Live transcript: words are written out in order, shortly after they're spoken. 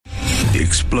The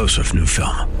explosive new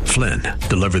film, Flynn,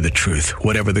 deliver the truth,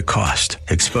 whatever the cost.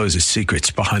 Exposes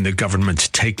secrets behind the government's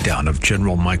takedown of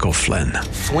General Michael Flynn.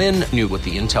 Flynn knew what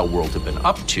the intel world had been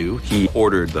up to. He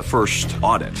ordered the first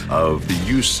audit of the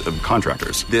use of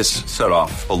contractors. This set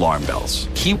off alarm bells.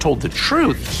 He told the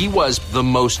truth. He was the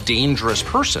most dangerous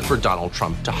person for Donald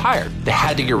Trump to hire. They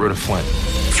had to get rid of Flynn.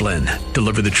 Flynn,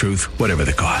 deliver the truth, whatever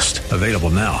the cost. Available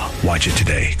now. Watch it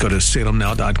today. Go to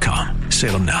salemnow.com.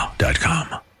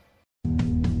 salemnow.com.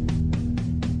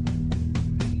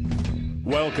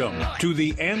 Welcome to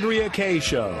the Andrea Kaye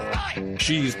Show.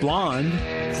 She's blonde,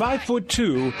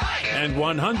 5'2", and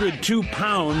 102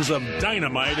 pounds of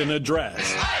dynamite in a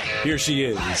dress. Here she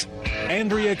is,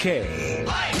 Andrea Kaye.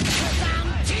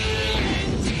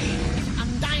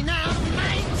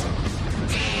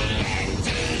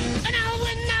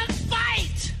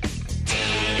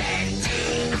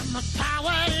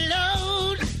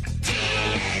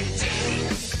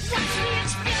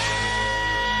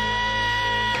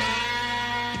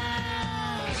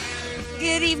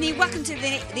 Good evening. Welcome to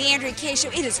the Andrea Kaye Show.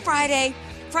 It is Friday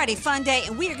fun day,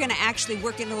 and we are going to actually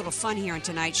work in a little fun here on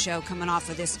tonight's show, coming off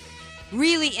of this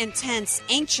really intense,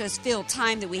 anxious-filled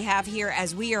time that we have here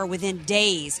as we are within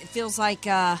days. It feels like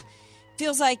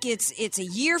it's a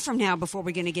year from now before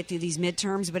we're going to get through these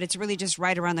midterms, but it's really just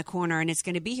right around the corner, and it's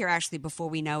going to be here actually before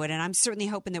we know it. And I'm certainly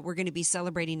hoping that we're going to be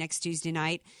celebrating next Tuesday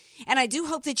night, and I do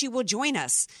hope that you will join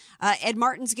us. Ed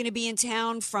Martin's going to be in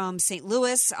town from St.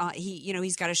 Louis.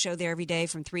 He's got a show there every day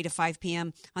from 3 to 5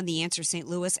 p.m. on The Answer St.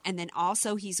 Louis, and then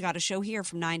also he's got a show here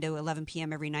from 9 to 11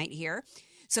 p.m. every night here.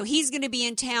 So he's going to be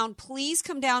in town. Please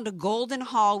come down to Golden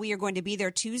Hall. We are going to be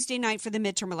there Tuesday night for the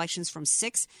midterm elections from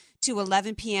 6 to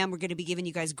 11 p.m. We're going to be giving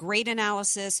you guys great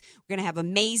analysis. We're going to have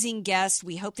amazing guests.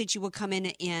 We hope that you will come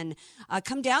in and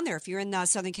come down there. If you're in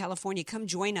Southern California, come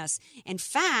join us. In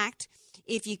fact,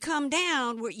 if you come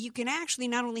down, you can actually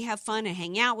not only have fun and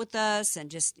hang out with us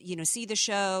and just, see the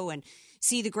show and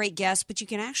see the great guests, but you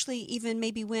can actually even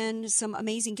maybe win some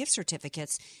amazing gift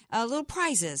certificates, little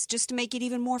prizes, just to make it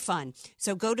even more fun.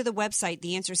 So go to the website,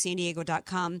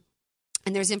 theanswersandiego.com,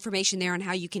 and there's information there on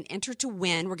how you can enter to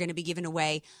win. We're going to be giving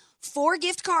away 4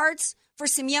 gift cards for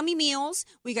some yummy meals.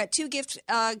 We got 2 gift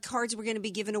cards we're going to be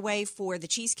giving away for the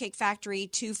Cheesecake Factory,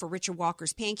 2 for Richard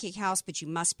Walker's Pancake House, but you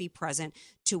must be present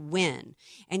to win.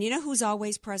 And you know who's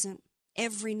always present?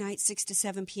 Every night, 6 to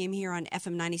 7 p.m. here on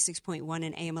FM 96.1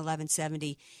 and AM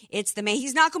 1170. It's the man.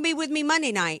 He's not going to be with me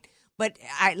Monday night, but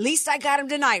at least I got him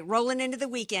tonight, rolling into the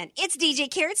weekend. It's DJ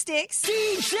Carrot Sticks.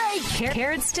 DJ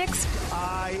Carrot Sticks.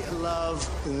 I love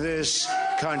this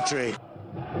country.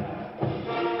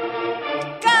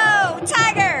 Go,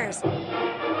 Tigers!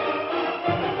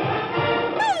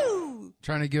 Woo!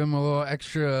 Trying to give them a little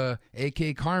extra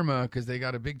AK karma because they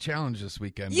got a big challenge this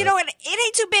weekend. You know what? It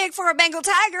ain't too big for a Bengal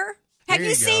Tiger. Have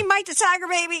you seen Mike the Tiger,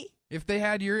 baby? If they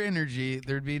had your energy,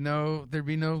 there'd be no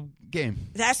game.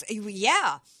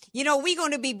 Yeah. We're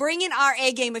going to be bringing our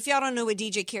A game. If y'all don't know what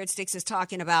DJ Carrot Sticks is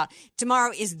talking about,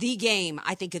 tomorrow is the game,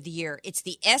 I think, of the year. It's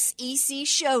the SEC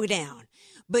showdown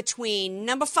between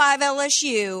number 5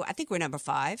 LSU, I think we're number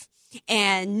 5,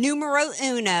 and numero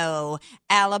uno,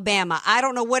 Alabama. I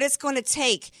don't know what it's going to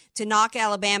take to knock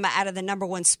Alabama out of the number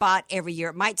 1 spot every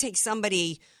year. It might take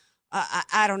somebody.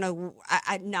 I don't know.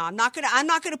 No, I'm not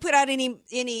gonna put out any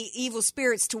evil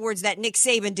spirits towards that Nick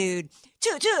Saban dude.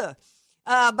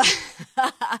 But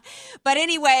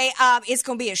anyway, it's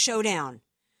gonna be a showdown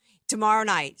tomorrow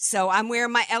night. So I'm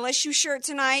wearing my LSU shirt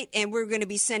tonight, and we're gonna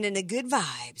be sending the good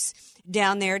vibes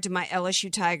down there to my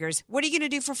LSU Tigers. What are you gonna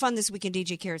do for fun this weekend,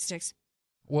 DJ Carrot Sticks?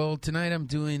 Well, tonight I'm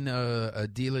doing a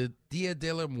Dia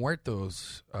de los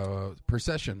Muertos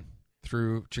procession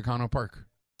through Chicano Park.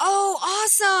 Oh,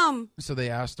 awesome. So they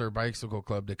asked our bicycle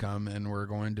club to come, and we're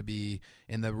going to be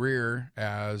in the rear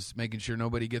as making sure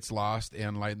nobody gets lost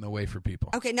and lighting the way for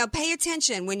people. Okay, now pay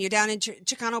attention when you're down in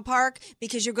Chicano Park,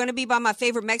 because you're going to be by my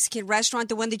favorite Mexican restaurant,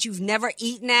 the one that you've never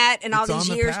eaten at in all these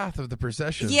years. It's on the path of the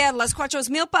procession. Yeah, Las Cuatro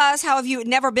Milpas. How have you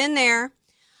never been there?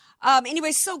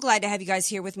 Anyway, so glad to have you guys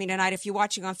here with me tonight. If you're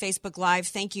watching on Facebook Live,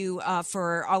 thank you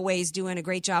for always doing a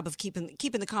great job of keeping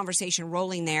the conversation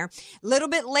rolling there. A little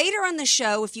bit later on the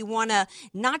show, if you want to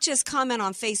not just comment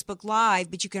on Facebook Live,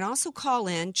 but you can also call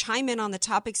in, chime in on the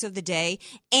topics of the day,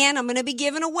 and I'm going to be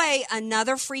giving away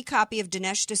another free copy of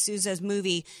Dinesh D'Souza's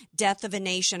movie, Death of a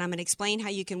Nation. I'm going to explain how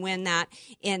you can win that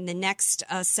in the next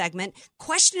segment.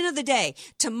 Question of the day.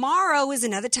 Tomorrow is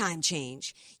another time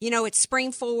change. It's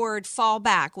spring forward, fall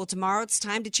back. Well, tomorrow it's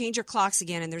time to change your clocks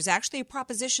again, and there's actually a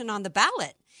proposition on the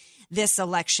ballot this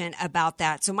election about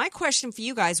that. So my question for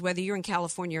you guys, whether you're in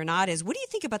California or not, is what do you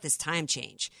think about this time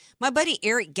change? My buddy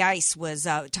Eric Geis was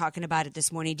talking about it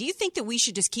this morning. Do you think that we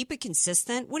should just keep it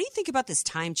consistent? What do you think about this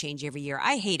time change every year?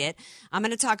 I hate it. I'm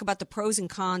going to talk about the pros and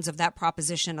cons of that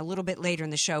proposition a little bit later in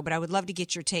the show, but I would love to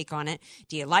get your take on it.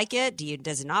 Do you like it?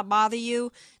 Does it not bother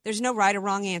you? There's no right or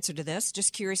wrong answer to this.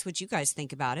 Just curious what you guys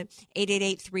think about it.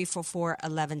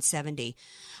 888-344-1170.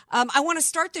 I want to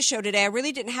start the show today. I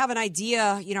really didn't have an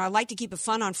idea. I like to keep it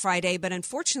fun on Friday, but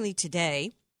unfortunately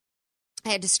today I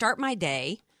had to start my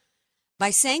day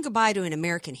by saying goodbye to an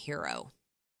American hero.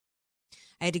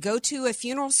 I had to go to a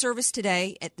funeral service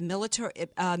today at the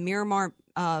Miramar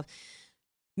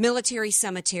Military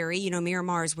Cemetery.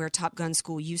 Miramar is where Top Gun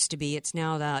School used to be. It's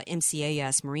now the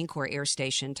MCAS, Marine Corps Air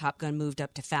Station. Top Gun moved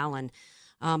up to Fallon.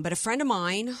 But a friend of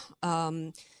mine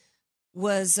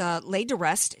was laid to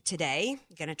rest today.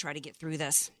 I'm going to try to get through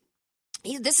this.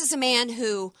 This is a man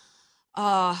who,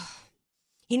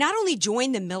 he not only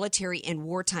joined the military in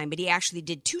wartime, but he actually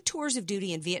did 2 tours of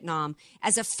duty in Vietnam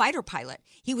as a fighter pilot.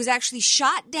 He was actually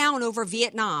shot down over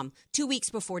Vietnam 2 weeks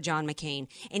before John McCain.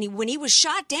 And when he was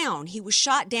shot down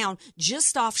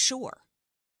just offshore.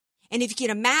 And if you can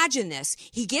imagine this,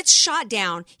 he gets shot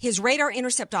down. His radar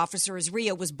intercept officer, his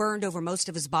RIO, was burned over most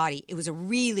of his body. It was a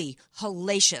really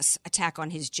hellacious attack on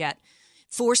his jet.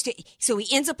 So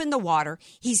he ends up in the water.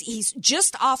 He's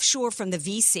just offshore from the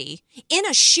VC in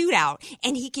a shootout,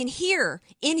 and he can hear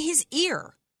in his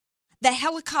ear the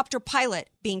helicopter pilot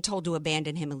being told to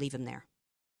abandon him and leave him there,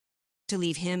 to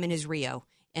leave him and his RIO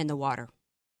in the water.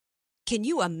 Can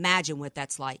you imagine what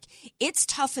that's like? It's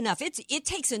tough enough. It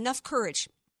takes enough courage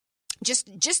just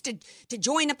to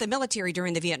join up the military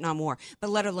during the Vietnam War, but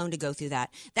let alone to go through that.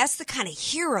 That's the kind of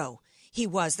hero he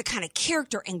was, the kind of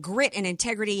character and grit and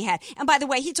integrity he had. And by the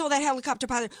way, he told that helicopter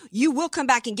pilot, you will come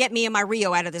back and get me and my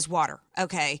RIO out of this water.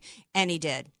 Okay. And he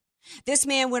did. This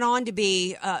man went on to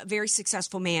be a very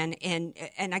successful man, and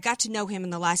I got to know him in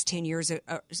the last 10 years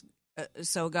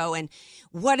so ago, and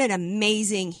what an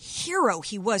amazing hero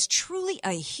he was. Truly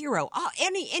a hero.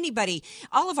 Anybody,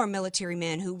 all of our military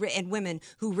men and women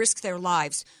who risk their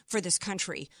lives for this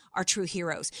country are true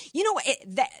heroes.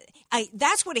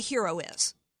 That's what a hero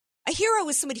is. A hero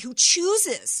is somebody who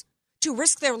chooses to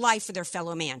risk their life for their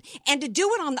fellow man and to do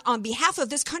it on behalf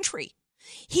of this country.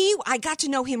 I got to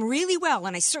know him really well,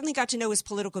 and I certainly got to know his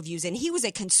political views, and he was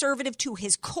a conservative to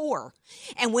his core.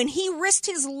 And when he risked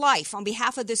his life on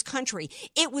behalf of this country,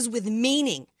 it was with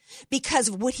meaning because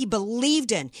of what he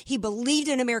believed in. He believed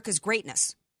in America's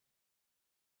greatness.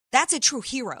 That's a true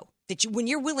hero, when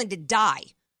you're willing to die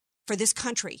for this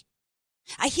country.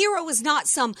 A hero is not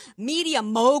some media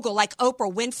mogul like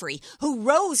Oprah Winfrey, who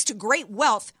rose to great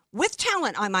wealth with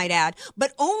talent, I might add,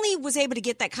 but only was able to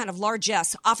get that kind of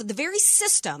largesse off of the very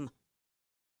system,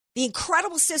 the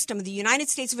incredible system of the United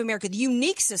States of America, the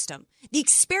unique system, the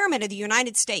experiment of the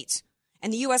United States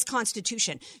and the U.S.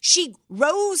 Constitution. She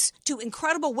rose to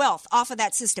incredible wealth off of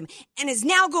that system and is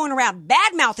now going around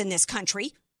bad-mouthing this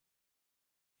country,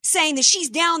 saying that she's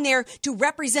down there to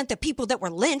represent the people that were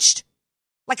lynched,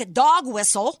 like a dog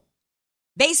whistle,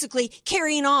 basically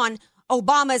carrying on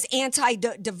Obama's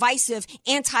anti-divisive,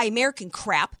 anti-American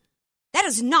crap. That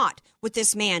is not what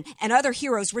this man and other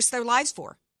heroes risk their lives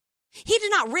for. He did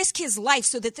not risk his life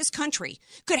so that this country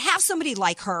could have somebody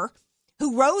like her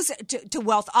who rose to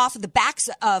wealth off of the backs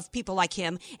of people like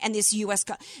him and this U.S.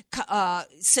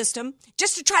 system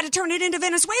just to try to turn it into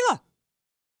Venezuela.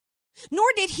 Nor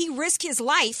did he risk his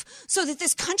life so that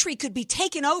this country could be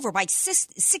taken over by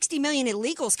 60 million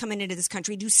illegals coming into this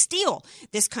country to steal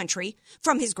this country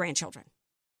from his grandchildren.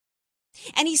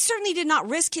 And he certainly did not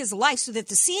risk his life so that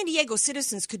the San Diego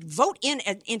citizens could vote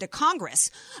into Congress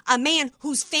a man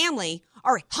whose family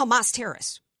are Hamas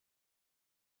terrorists.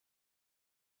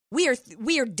 We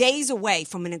are days away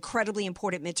from an incredibly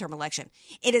important midterm election.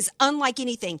 It is unlike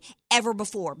anything ever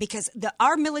before because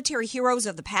our military heroes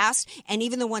of the past and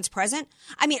even the ones present,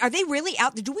 I mean, are they really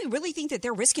out there? Do we really think that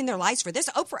they're risking their lives for this?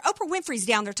 Oprah Winfrey's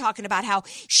down there talking about how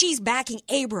she's backing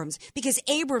Abrams because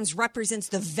Abrams represents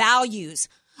the values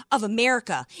of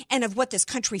America and of what this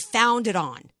country founded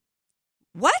on.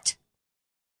 What?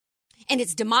 And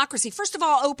it's democracy. First of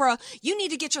all, Oprah, you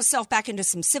need to get yourself back into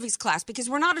some civics class because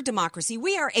we're not a democracy.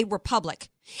 We are a republic.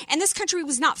 And this country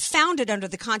was not founded under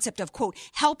the concept of, quote,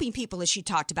 helping people, as she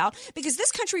talked about, because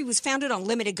this country was founded on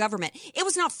limited government. It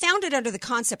was not founded under the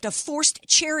concept of forced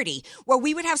charity, where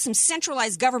we would have some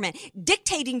centralized government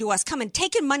dictating to us, come and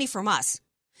taking money from us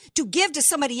to give to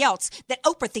somebody else that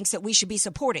Oprah thinks that we should be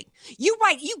supporting. You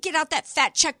get out that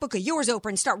fat checkbook of yours, Oprah,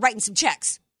 and start writing some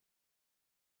checks.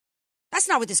 That's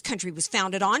not what this country was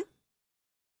founded on.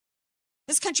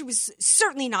 This country was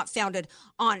certainly not founded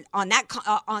on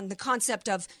the concept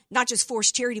of not just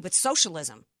forced charity, but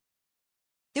socialism.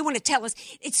 They want to tell us.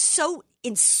 It's so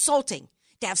insulting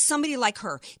to have somebody like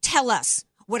her tell us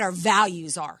what our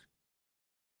values are.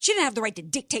 She didn't have the right to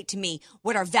dictate to me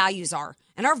what our values are.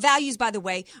 And our values, by the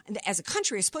way, as a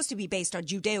country, are supposed to be based on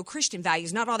Judeo-Christian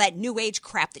values, not all that New Age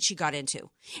crap that she got into.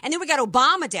 And then we got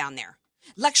Obama down there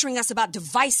lecturing us about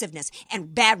divisiveness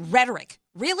and bad rhetoric.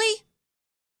 Really?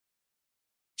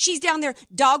 She's down there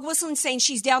dog whistling, saying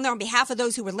she's down there on behalf of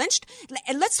those who were lynched.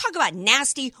 And let's talk about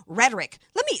nasty rhetoric.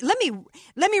 Let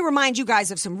me remind you guys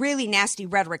of some really nasty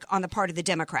rhetoric on the part of the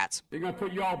Democrats. They're going to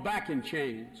put you all back in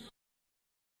chains.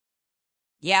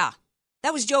 Yeah,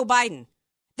 that was Joe Biden.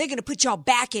 They're going to put y'all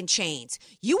back in chains.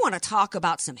 You want to talk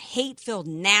about some hate-filled,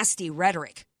 nasty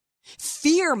rhetoric.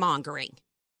 Fear-mongering.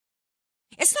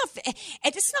 It's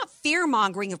not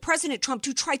fear-mongering of President Trump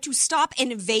to try to stop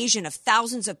an invasion of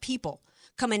thousands of people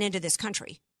coming into this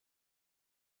country.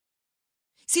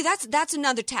 See, that's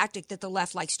another tactic that the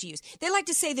left likes to use. They like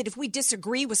to say that if we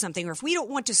disagree with something or if we don't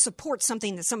want to support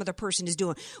something that some other person is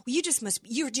doing, well,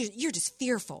 you're just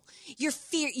fearful. You're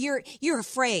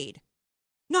afraid.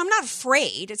 No, I'm not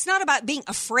afraid. It's not about being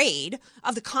afraid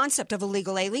of the concept of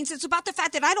illegal aliens. It's about the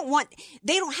fact that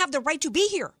they don't have the right to be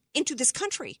here into this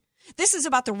country. This is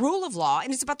about the rule of law,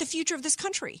 and it's about the future of this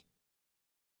country.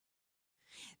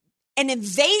 An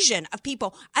invasion of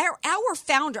people. Our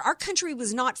founder, our country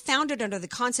was not founded under the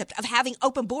concept of having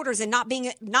open borders and not being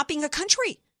a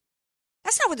country.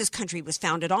 That's not what this country was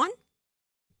founded on.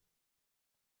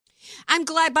 I'm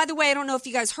glad, by the way, I don't know if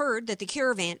you guys heard that the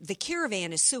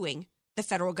caravan is suing the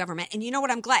federal government. And you know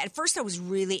what? I'm glad. At first, I was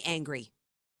really angry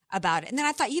about it. And then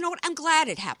I thought, you know what? I'm glad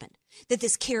it happened, that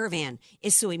this caravan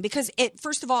is suing, because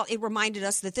first of all, it reminded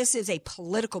us that this is a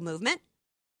political movement.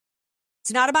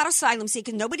 It's not about asylum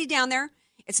seekers. Nobody down there.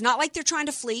 It's not like they're trying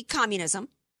to flee communism.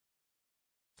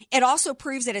 It also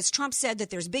proves that, as Trump said,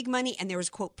 that there's big money and there is,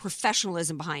 quote,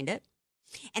 professionalism behind it.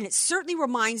 And it certainly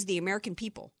reminds the American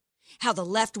people how the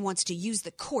left wants to use the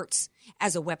courts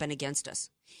as a weapon against us.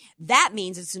 That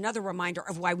means it's another reminder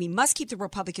of why we must keep the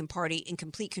Republican Party in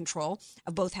complete control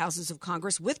of both houses of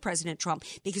Congress with President Trump,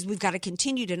 because we've got to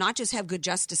continue to not just have good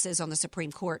justices on the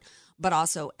Supreme Court, but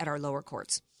also at our lower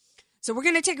courts. So we're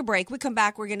going to take a break. We come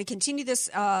back. We're going to continue this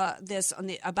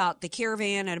about the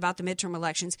caravan and about the midterm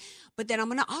elections. But then I'm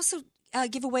going to also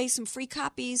give away some free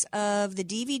copies of the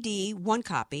DVD, one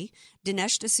copy,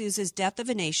 Dinesh D'Souza's Death of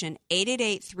a Nation,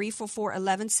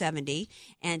 888-344-1170,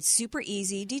 and super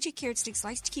easy. DJ Carrot Sticks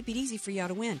likes to keep it easy for y'all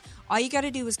to win. All you got to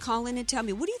do is call in and tell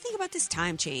me, what do you think about this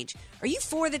time change? Are you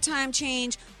for the time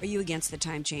change? Or are you against the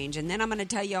time change? And then I'm going to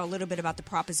tell y'all a little bit about the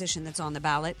proposition that's on the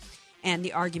ballot and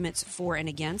the arguments for and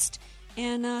against,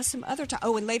 and some other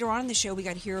and later on in the show, we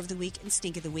got Hero of the Week and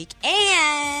Stink of the Week.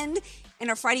 And in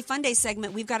our Friday Fun Day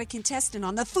segment, we've got a contestant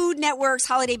on the Food Network's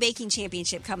Holiday Baking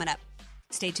Championship coming up.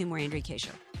 Stay tuned. More Andrea Kaye Show.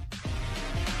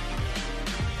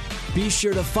 Be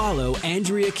sure to follow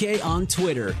Andrea Kaye on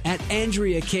Twitter at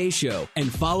Andrea Kaye Show,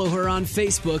 and follow her on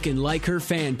Facebook and like her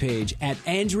fan page at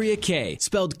Andrea Kaye,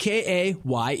 spelled Kaye.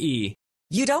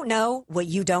 You don't know what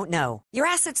you don't know. Your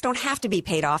assets don't have to be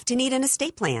paid off to need an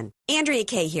estate plan. Andrea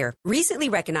Kaye here. Recently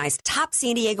recognized top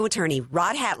San Diego attorney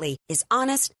Rod Hatley is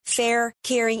honest, fair,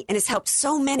 caring, and has helped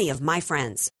so many of my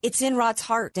friends. It's in Rod's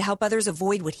heart to help others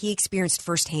avoid what he experienced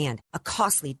firsthand, a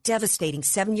costly, devastating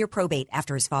 7-year probate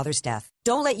after his father's death.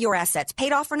 Don't let your assets,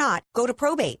 paid off or not, go to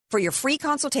probate. For your free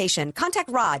consultation, contact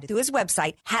Rod through his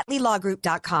website,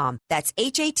 HatleyLawGroup.com. That's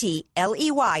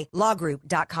HATLEY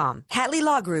lawgroup.com.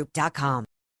 HatleyLawGroup.com.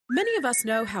 Many of us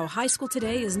know how high school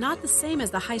today is not the same as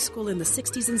the high school in the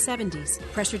 60s and 70s.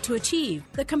 Pressure to achieve,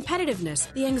 the competitiveness,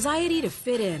 the anxiety to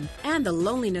fit in, and the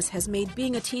loneliness has made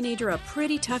being a teenager a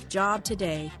pretty tough job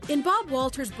today. In Bob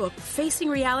Walter's book, Facing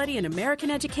Reality in American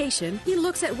Education, he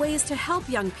looks at ways to help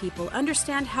young people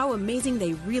understand how amazing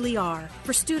they really are,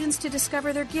 for students to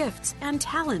discover their gifts and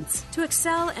talents, to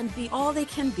excel and be all they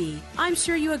can be. I'm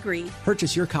sure you agree.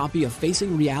 Purchase your copy of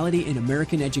Facing Reality in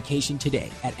American Education today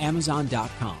at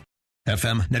Amazon.com.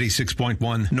 FM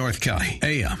 96.1 North County,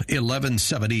 AM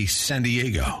 1170 San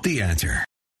Diego. The Answer.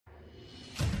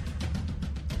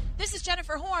 This is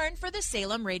Jennifer Horn for the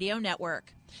Salem Radio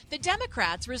Network. The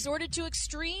Democrats resorted to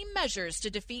extreme measures to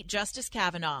defeat Justice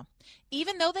Kavanaugh.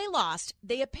 Even though they lost,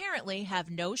 they apparently have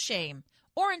no shame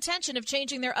or intention of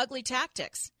changing their ugly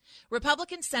tactics.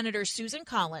 Republican Senator Susan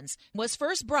Collins was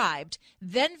first bribed,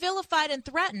 then vilified and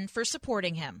threatened for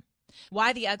supporting him.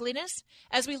 Why the ugliness?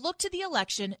 As we look to the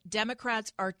election,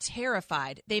 Democrats are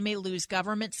terrified they may lose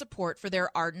government support for their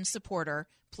ardent supporter,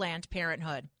 Planned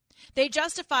Parenthood. They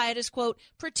justify it as, quote,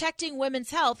 protecting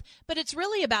women's health, but it's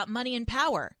really about money and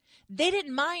power. They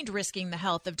didn't mind risking the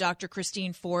health of Dr.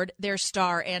 Christine Ford, their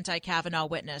star anti-Kavanaugh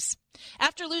witness.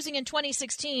 After losing in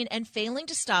 2016 and failing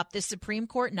to stop this Supreme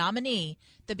Court nominee,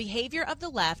 the behavior of the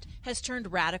left has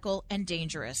turned radical and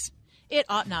dangerous. It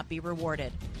ought not be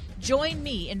rewarded. Join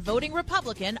me in voting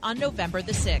Republican on November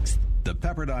the 6th. The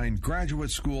Pepperdine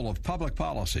Graduate School of Public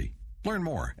Policy. Learn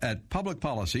more at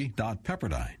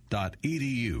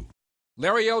publicpolicy.pepperdine.edu.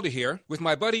 Larry Elder here with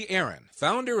my buddy Aaron,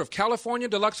 founder of California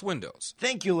Deluxe Windows.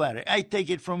 Thank you, Larry. I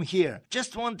take it from here.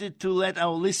 Just wanted to let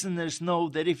our listeners know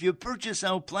that if you purchase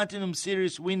our Platinum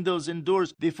Series windows and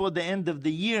doors before the end of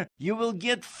the year, you will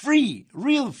get free,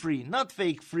 real free, not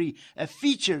fake free, a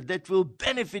feature that will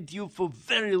benefit you for a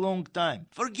very long time.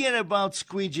 Forget about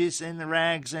squeegees and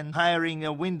rags and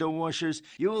hiring window washers.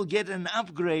 You will get an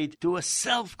upgrade to a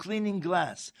self-cleaning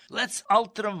glass. Let's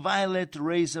ultraviolet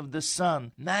rays of the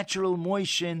sun, natural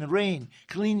moisture and rain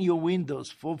clean your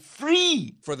windows for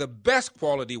free. For the best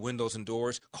quality windows and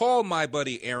doors, call my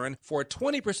buddy Aaron for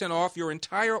 20% off your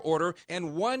entire order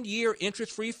and 1-year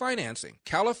interest-free financing.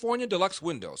 California Deluxe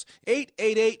Windows,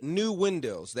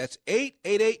 888-NEW-WINDOWS. That's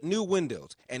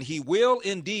 888-NEW-WINDOWS. And he will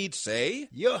indeed say,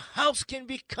 your house can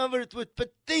be covered with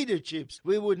potato chips.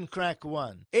 We wouldn't crack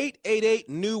one.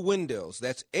 888-NEW-WINDOWS.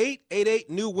 That's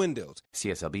 888-NEW-WINDOWS.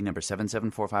 CSLB number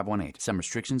 774518. Some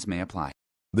restrictions may apply.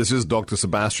 This is Dr.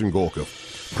 Sebastian Gorka.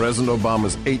 President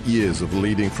Obama's 8 years of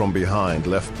leading from behind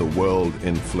left the world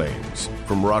in flames.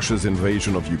 From Russia's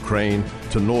invasion of Ukraine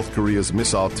to North Korea's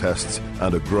missile tests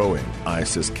and a growing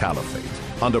ISIS caliphate.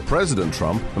 Under President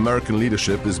Trump, American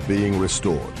leadership is being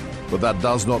restored. But that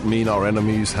does not mean our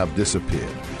enemies have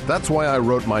disappeared. That's why I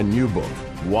wrote my new book,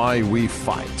 Why We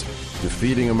Fight,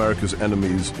 Defeating America's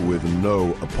Enemies with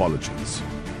No Apologies.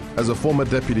 As a former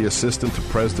deputy assistant to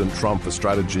President Trump for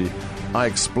strategy, I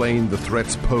explained the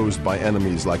threats posed by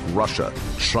enemies like Russia,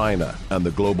 China, and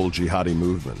the global jihadi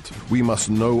movement. We must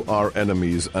know our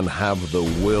enemies and have the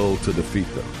will to defeat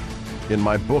them. In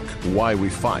my book, Why We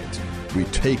Fight, we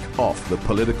take off the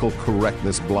political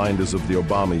correctness blinders of the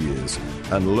Obama years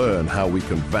and learn how we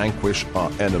can vanquish our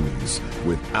enemies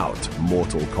without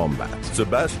mortal combat.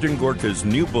 Sebastian Gorka's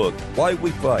new book, Why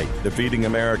We Fight, Defeating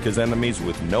America's Enemies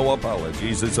with No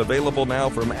Apologies, is available now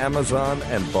from Amazon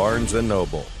and Barnes &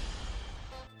 Noble.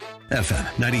 FM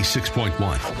 96.1,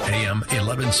 AM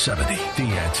 1170. The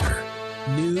Answer.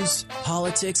 News,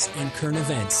 politics, and current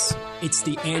events. It's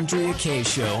the Andrea Kaye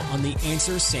Show on The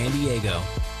Answer San Diego.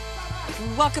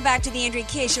 Welcome back to the Andrea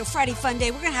Kaye Show, Friday Fun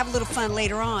Day. We're going to have a little fun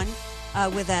later on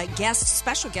with a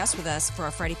special guest with us for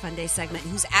our Friday Fun Day segment,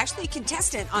 who's actually a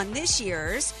contestant on this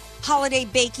year's Holiday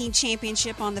Baking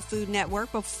Championship on the Food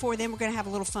Network. But before then, we're going to have a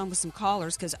little fun with some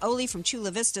callers because Oli from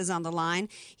Chula Vista is on the line.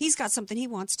 He's got something he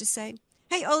wants to say.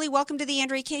 Hey, Oli, welcome to the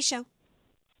Andrea Kaye Show.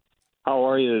 How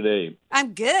are you today?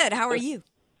 I'm good. How are you?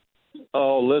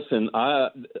 Oh, listen, I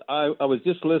was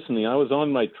just listening. I was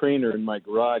on my trainer in my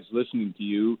garage listening to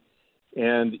you,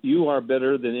 and you are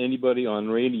better than anybody on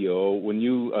radio when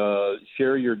you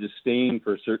share your disdain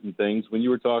for certain things. When you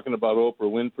were talking about Oprah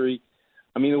Winfrey,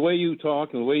 I mean, the way you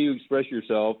talk and the way you express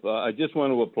yourself, I just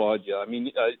want to applaud you. I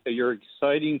mean, you're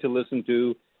exciting to listen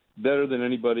to, better than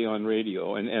anybody on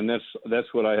radio, and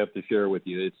that's what I have to share with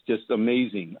you. It's just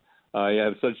amazing. I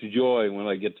have such joy when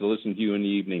I get to listen to you in the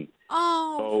evening.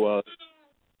 Oh.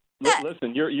 So,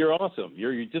 listen, you're awesome.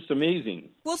 You're just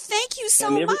amazing. Well, thank you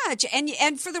so much.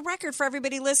 And for the record, for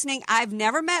everybody listening, I've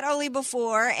never met Oli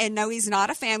before, and no, he's not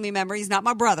a family member. He's not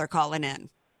my brother calling in.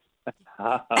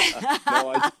 No,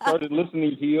 I started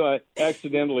listening to you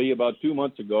accidentally about 2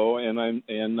 months ago, and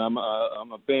I'm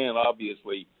a fan,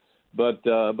 obviously. But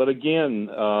again,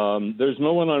 there's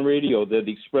no one on radio that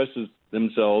expresses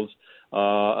themselves,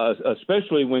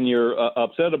 especially when you're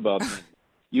upset about things.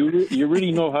 You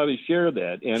really know how to share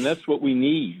that, and that's what we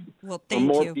need from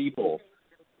more people.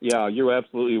 Yeah, you're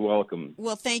absolutely welcome.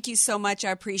 Well, thank you so much.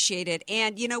 I appreciate it.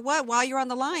 And you know what? While you're on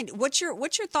the line, what's your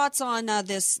thoughts on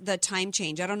the time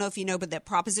change? I don't know if you know, but that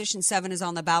Proposition 7 is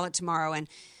on the ballot tomorrow, and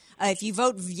if you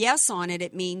vote yes on it,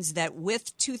 it means that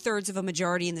with 2/3 of a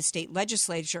majority in the state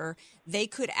legislature, they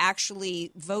could actually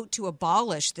vote to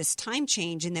abolish this time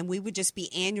change, and then we would just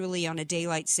be annually on a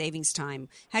daylight savings time.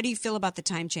 How do you feel about the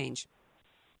time change?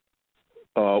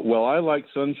 Well, I like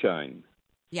sunshine.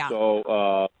 Yeah.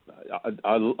 So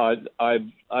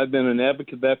I've been an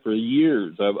advocate of that for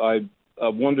years.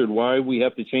 I've wondered why we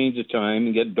have to change the time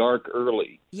and get dark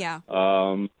early. Yeah.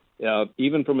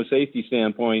 Even from a safety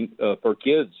standpoint for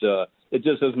kids, it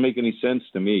just doesn't make any sense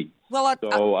to me. Well,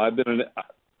 I've been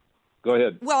go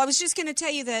ahead. Well, I was just going to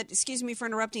tell you that, excuse me for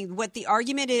interrupting, what the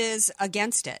argument is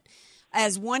against it.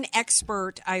 as one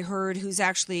expert I heard who's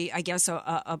actually, I guess,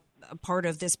 a part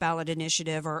of this ballot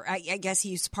initiative, or I guess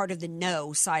he's part of the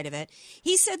no side of it.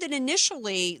 He said that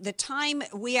initially the time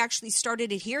we actually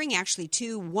started adhering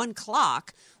to 1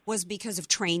 o'clock was because of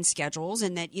train schedules,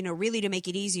 and that, really to make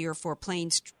it easier for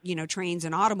planes, trains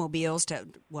and automobiles to,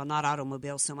 well, not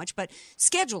automobiles so much, but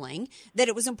scheduling, that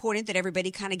it was important that everybody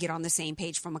kind of get on the same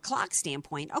page from a clock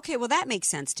standpoint. Okay, well, that makes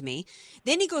sense to me.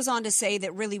 Then he goes on to say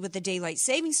that really with the daylight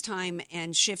savings time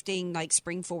and shifting like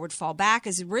spring forward, fall back,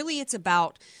 is really it's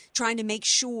about trying to make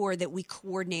sure that we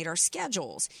coordinate our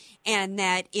schedules, and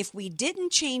that if we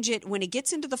didn't change it when it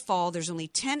gets into the fall, there's only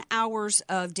 10 hours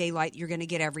of daylight you're going to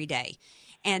get every day.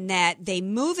 And that they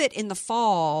move it in the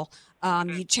fall.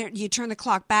 You turn the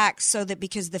clock back so that,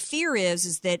 because the fear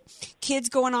is that kids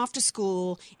going off to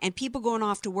school and people going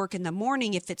off to work in the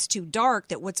morning, if it's too dark,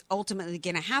 that what's ultimately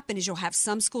going to happen is you'll have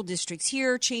some school districts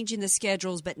here changing the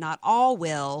schedules, but not all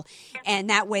will. And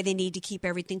that way they need to keep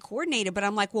everything coordinated. But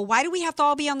I'm like, well, why do we have to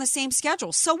all be on the same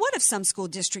schedule? So what if some school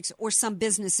districts or some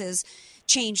businesses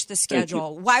change the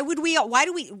schedule? Why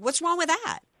do we, what's wrong with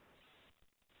that?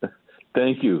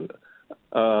 Thank you.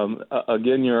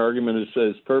 Again, your argument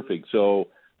is perfect. So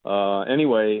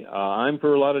anyway, I'm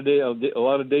for a lot of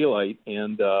daylight,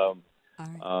 and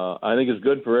I think it's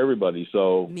good for everybody.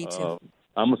 So me too.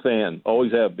 I'm a fan.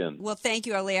 Always have been. Well, thank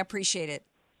you, Ali. I appreciate it.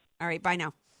 All right, bye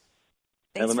now.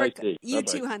 Have a nice day. You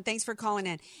Bye-bye. too, hon. Thanks for calling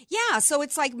in. Yeah, so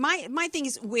it's like my thing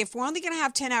is, if we're only going to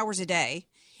have 10 hours a day,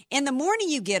 in the morning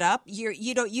you get up,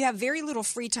 you have very little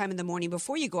free time in the morning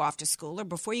before you go off to school or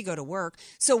before you go to work.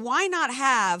 So why not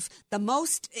have the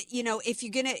most, if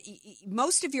you're going to,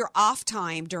 most of your off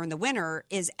time during the winter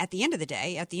is at the end of the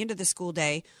day, at the end of the school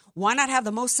day. Why not have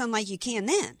the most sunlight you can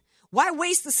then? Why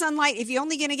waste the sunlight if you're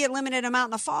only going to get limited amount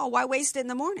in the fall? Why waste it in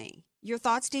the morning? Your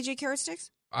thoughts, DJ Carrot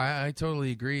Sticks? I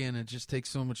totally agree, and it just takes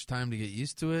so much time to get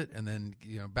used to it, and then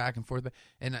back and forth.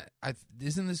 And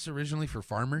isn't this originally for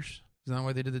farmers? Isn't that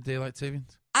why they did the daylight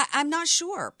savings? I'm not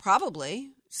sure.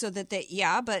 Probably so that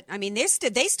but I mean, they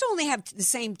still only have the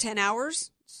same 10 hours.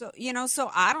 So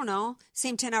so I don't know,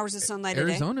 same 10 hours of sunlight a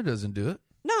day. Arizona doesn't do it.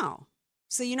 No.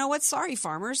 So you know what? Sorry,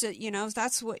 farmers.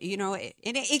 That's what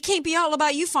it can't be all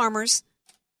about you, farmers.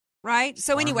 Right.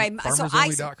 So anyway,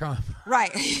 FarmersOnly.com.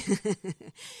 Right.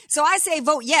 So I say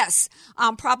vote yes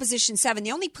on Proposition 7.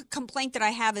 The only complaint that I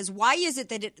have is, why is it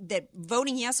that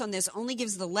voting yes on this only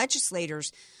gives the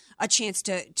legislators a chance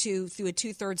to through a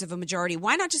 2/3 of a majority?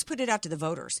 Why not just put it out to the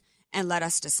voters and let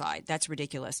us decide? That's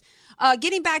ridiculous.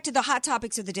 Getting back to the hot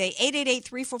topics of the day,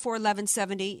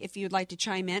 888-344-1170 if you'd like to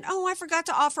chime in. Oh, I forgot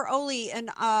to offer Oli an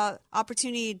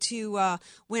opportunity to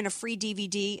win a free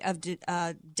DVD of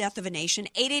Death of a Nation.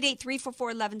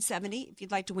 888-344-1170 if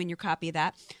you'd like to win your copy of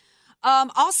that.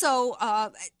 Also,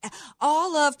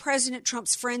 all of President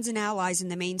Trump's friends and allies in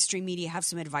the mainstream media have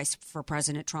some advice for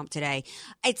President Trump today.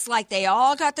 It's like they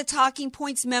all got the talking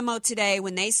points memo today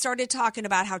when they started talking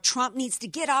about how Trump needs to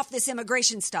get off this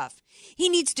immigration stuff. He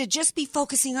needs to just be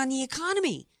focusing on the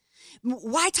economy.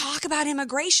 Why talk about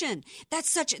immigration? That's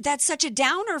such a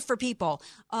downer for people.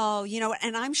 Oh,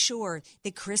 and I'm sure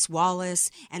that Chris Wallace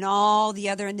and all the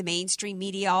other in the mainstream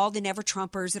media, all the Never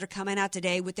Trumpers that are coming out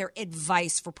today with their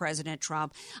advice for President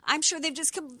Trump, I'm sure they've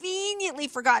just conveniently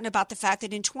forgotten about the fact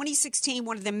that in 2016,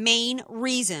 one of the main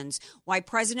reasons why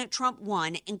President Trump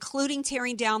won, including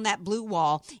tearing down that blue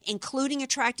wall, including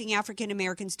attracting African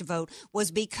Americans to vote, was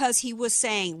because he was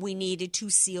saying we needed to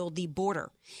seal the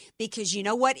border. Because you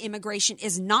know what? Immigration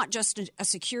is not just a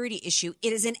security issue.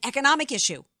 It is an economic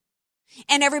issue.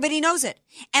 And everybody knows it.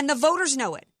 And the voters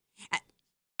know it.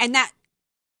 And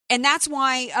that's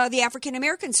why the African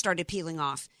Americans started peeling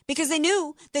off. Because they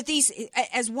knew that these,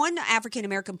 as one African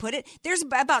American put it, there's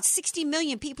about 60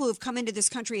 million people who have come into this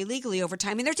country illegally over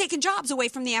time. And they're taking jobs away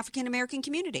from the African American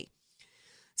community.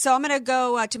 So I'm going to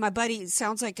go to my buddy. It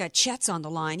sounds like Chet's on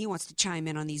the line. He wants to chime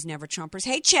in on these Never Trumpers.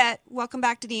 Hey, Chet. Welcome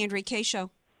back to the Andrea Kaye Show.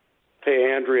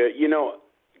 Hey, Andrea,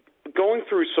 going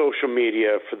through social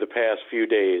media for the past few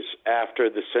days after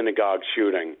the synagogue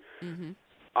shooting,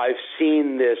 I've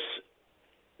seen this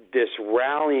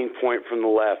rallying point from the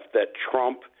left that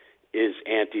Trump is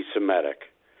anti-Semitic.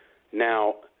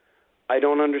 Now, I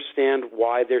don't understand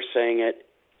why they're saying it.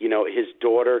 His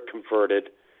daughter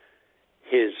converted.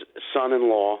 His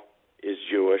son-in-law is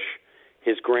Jewish.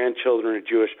 His grandchildren are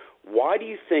Jewish. Why do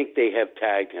you think they have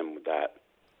tagged him with that?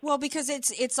 Well, because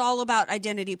it's all about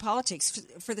identity politics.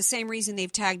 For the same reason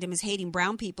they've tagged him as hating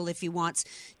brown people if he wants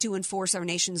to enforce our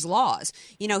nation's laws.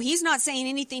 You know, he's not saying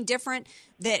anything different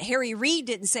that Harry Reid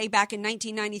didn't say back in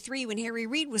 1993 when Harry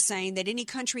Reid was saying that any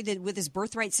country that with his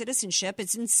birthright citizenship,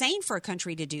 it's insane for a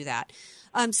country to do that.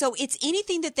 So it's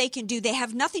anything that they can do. They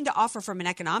have nothing to offer from an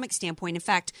economic standpoint. In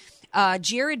fact,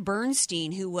 Jared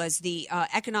Bernstein, who was the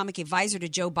economic advisor to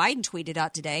Joe Biden, tweeted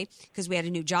out today because we had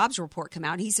a new jobs report come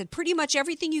out. He said pretty much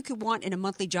everything you could want in a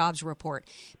monthly jobs report.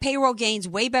 Payroll gains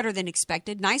way better than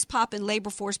expected. Nice pop in labor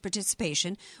force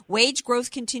participation. Wage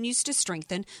growth continues to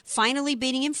strengthen. Finally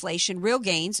beating inflation. Real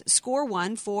gains. Score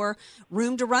one for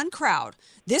room to run crowd.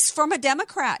 This from a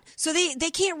Democrat. So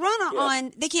they can't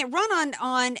run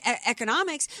on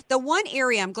economics. The one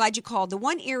area, I'm glad you called, the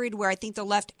one area where I think the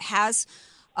left has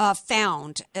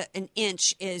found an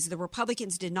inch is the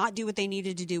Republicans did not do what they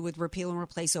needed to do with repeal and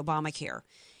replace Obamacare.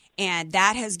 And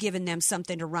that has given them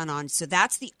something to run on. So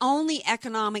that's the only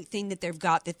economic thing that they've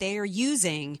got that they are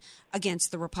using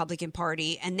against the Republican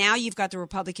Party. And now you've got the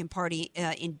Republican Party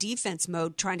in defense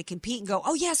mode trying to compete and go,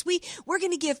 oh, yes, we're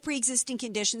going to give pre-existing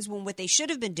conditions, when what they should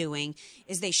have been doing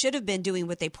is they should have been doing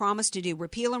what they promised to do,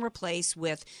 repeal and replace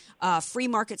with free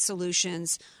market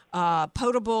solutions,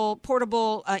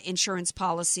 portable insurance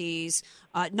policies,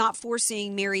 not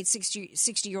forcing married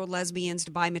 60-year-old lesbians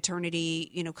to buy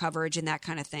maternity, coverage and that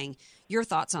kind of thing. Your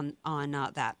thoughts on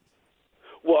that?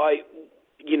 Well,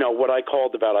 what I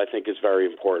called about, I think, is very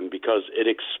important because it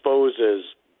exposes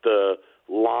the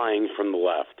lying from the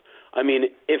left. I mean,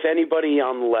 if anybody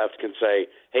on the left can say,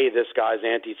 hey, this guy's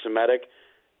anti-Semitic,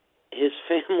 his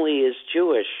family is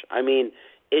Jewish. I mean,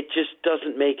 it just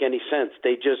doesn't make any sense.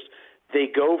 They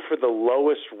go for the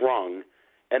lowest rung,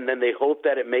 and then they hope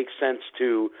that it makes sense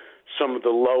to some of the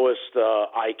lowest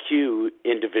IQ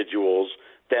individuals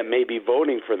that may be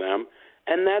voting for them,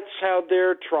 and that's how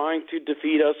they're trying to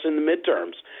defeat us in the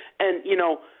midterms. And,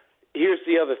 here's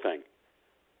the other thing.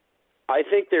 I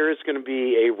think there is going to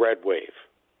be a red wave.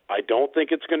 I don't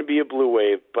think it's going to be a blue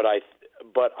wave, but I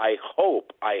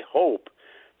hope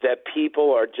that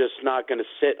people are just not going to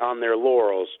sit on their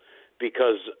laurels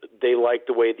because they like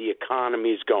the way the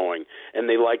economy's going and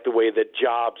they like the way that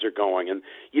jobs are going. And,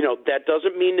 that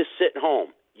doesn't mean to sit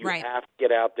home. You have to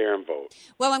get out there and vote.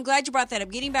 Well, I'm glad you brought that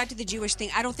up. Getting back to the Jewish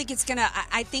thing, I don't think it's going to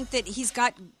 – I think that he's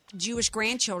got Jewish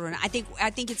grandchildren. I think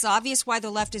it's obvious why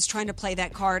the left is trying to play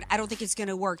that card. I don't think it's going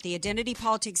to work. The identity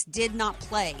politics did not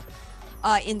play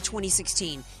in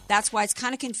 2016. That's why it's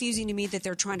kind of confusing to me that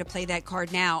they're trying to play that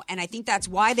card now. And I think that's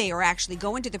why they are actually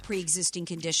going to the pre-existing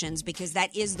conditions, because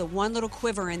that is the one little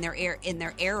quiver in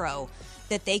their arrow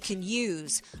that they can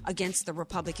use against the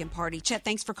Republican Party. Chet,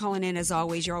 thanks for calling in as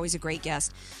always. You're always a great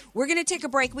guest. We're going to take a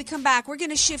break. We come back. We're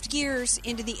going to shift gears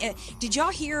into the did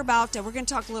y'all hear about, we're going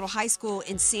to talk a little high school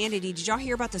insanity. Did y'all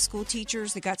hear about the school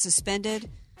teachers that got suspended?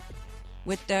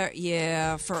 With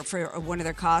their for one of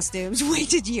their costumes. Wait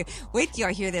till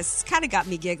y'all hear this. It's kind of got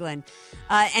me giggling.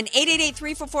 And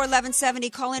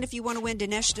 888-344-1170. Call in if you want to win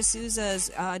Dinesh D'Souza's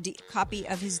copy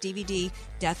of his DVD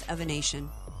Death of a Nation.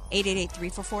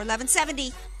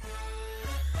 888-344-1170.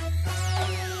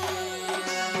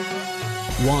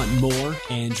 Want more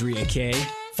Andrea Kaye?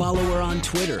 Follow her on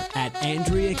Twitter at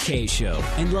Andrea Kaye Show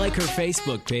and like her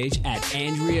Facebook page at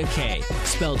Andrea Kaye,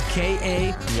 spelled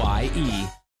Kaye.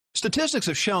 Statistics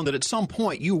have shown that at some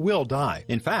point you will die.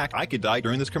 In fact, I could die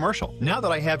during this commercial. Now that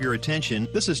I have your attention,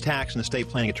 this is tax and estate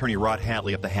planning attorney Rod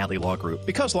Hatley of the Hatley Law Group.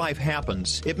 Because life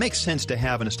happens, it makes sense to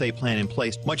have an estate plan in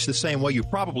place, much the same way you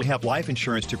probably have life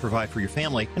insurance to provide for your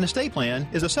family. An estate plan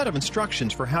is a set of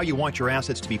instructions for how you want your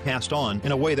assets to be passed on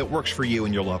in a way that works for you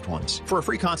and your loved ones. For a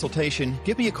free consultation,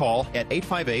 give me a call at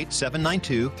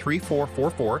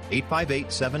 858-792-3444,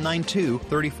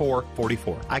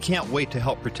 858-792-3444. I can't wait to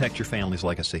help protect your family's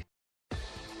legacy.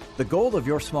 The goal of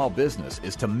your small business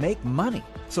is to make money.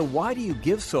 So why do you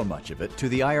give so much of it to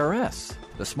the IRS?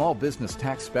 The small business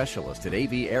tax specialists at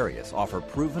AV Arias offer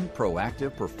proven,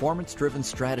 proactive, performance-driven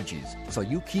strategies so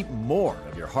you keep more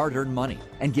of your hard-earned money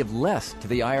and give less to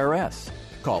the IRS.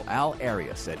 Call Al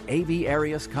Arias at AV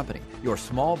Arias Company, your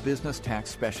small business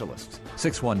tax specialists.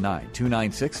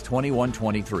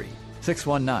 619-296-2123.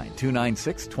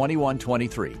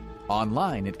 619-296-2123.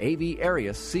 Online at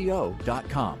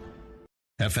avariasco.com.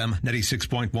 FM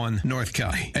 96.1 North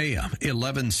County, AM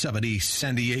 1170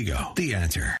 San Diego. The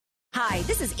Answer. Hi,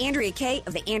 this is Andrea Kaye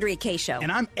of The Andrea Kaye Show.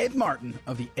 And I'm Ed Martin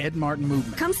of The Ed Martin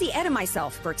Movement. Come see Ed and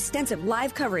myself for extensive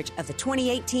live coverage of the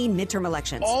 2018 midterm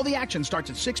elections. All the action starts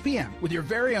at 6 p.m. with your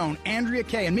very own Andrea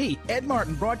Kaye and me, Ed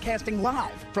Martin, broadcasting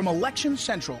live from Election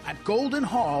Central at Golden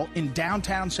Hall in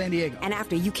downtown San Diego. And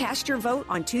after you cast your vote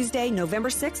on Tuesday, November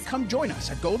 6th, come join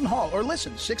us at Golden Hall or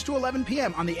listen 6 to 11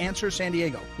 p.m. on The Answer San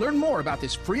Diego. Learn more about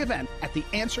this free event at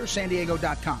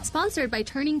theanswersandiego.com. Sponsored by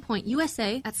Turning Point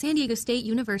USA at San Diego State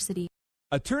University.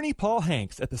 Attorney Paul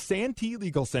Hanks at the Santee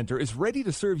Legal Center is ready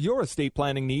to serve your estate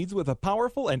planning needs with a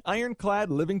powerful and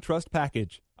ironclad living trust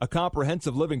package. A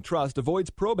comprehensive living trust avoids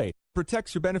probate,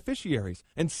 protects your beneficiaries,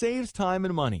 and saves time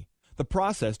and money. The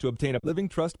process to obtain a living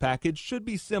trust package should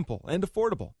be simple and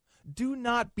affordable. Do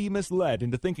not be misled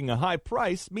into thinking a high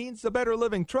price means a better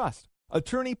living trust.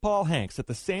 Attorney Paul Hanks at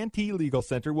the Santee Legal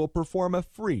Center will perform a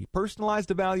free, personalized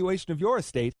evaluation of your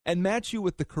estate and match you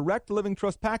with the correct living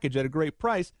trust package at a great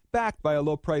price, backed by a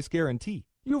low price guarantee.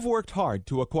 You've worked hard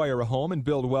to acquire a home and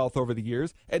build wealth over the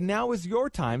years, and now is your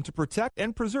time to protect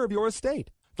and preserve your estate.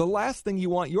 The last thing you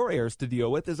want your heirs to deal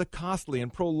with is a costly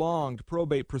and prolonged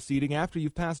probate proceeding after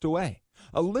you've passed away.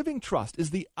 A living trust is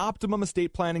the optimum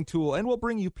estate planning tool and will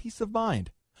bring you peace of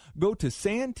mind. Go to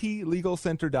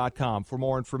SanteeLegalCenter.com for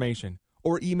more information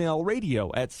or email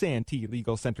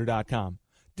radio@SanteeLegalCenter.com.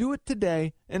 Do it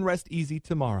today and rest easy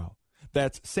tomorrow.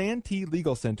 That's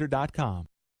SanteeLegalCenter.com.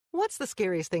 What's the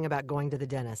scariest thing about going to the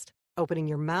dentist? Opening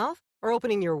your mouth or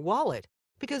opening your wallet?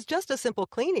 Because just a simple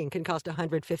cleaning can cost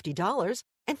 $150,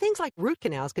 and things like root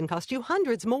canals can cost you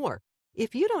hundreds more.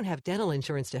 If you don't have dental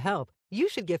insurance to help, you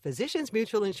should give Physicians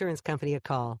Mutual Insurance Company a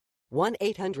call.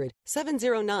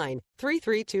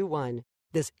 1-800-709-3321.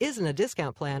 This isn't a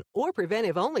discount plan or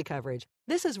preventive-only coverage.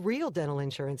 This is real dental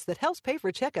insurance that helps pay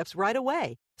for checkups right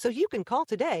away, so you can call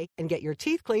today and get your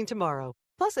teeth cleaned tomorrow.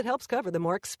 Plus, it helps cover the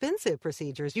more expensive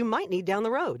procedures you might need down the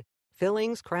road.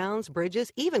 Fillings, crowns, bridges,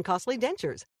 even costly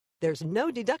dentures. There's no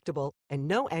deductible and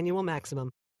no annual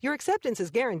maximum. Your acceptance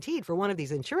is guaranteed for one of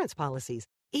these insurance policies,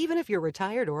 even if you're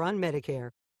retired or on Medicare.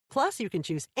 Plus, you can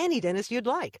choose any dentist you'd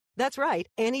like. That's right,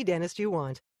 any dentist you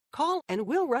want. Call and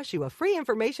we'll rush you a free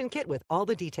information kit with all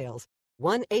the details.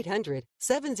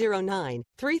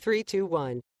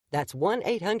 1-800-709-3321. That's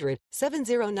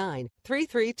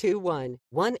 1-800-709-3321.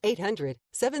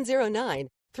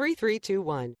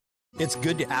 1-800-709-3321. It's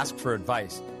good to ask for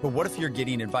advice, but what if you're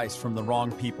getting advice from the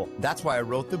wrong people? That's why I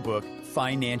wrote the book,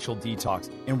 Financial Detox,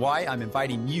 and why I'm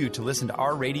inviting you to listen to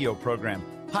our radio program.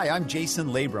 Hi, I'm Jason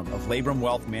Labrum of Labrum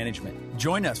Wealth Management.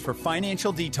 Join us for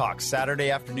Financial Detox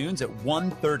Saturday afternoons at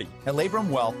 1:30. At Labrum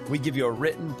Wealth, we give you a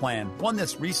written plan, one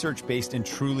that's research-based and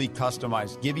truly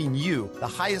customized, giving you the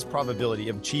highest probability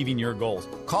of achieving your goals.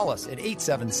 Call us at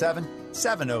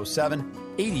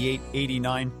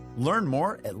 877-707-8889. Learn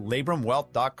more at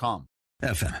labrumwealth.com.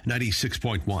 FM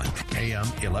 96.1, AM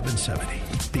 1170.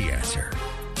 The Answer.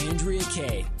 Andrea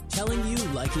Kaye, telling you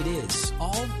like it is,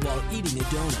 all while eating a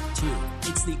donut, too.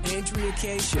 It's the Andrea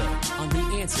Kaye Show on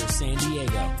The Answer San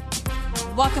Diego.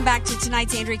 Welcome back to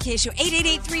tonight's Andrea Kaye Show.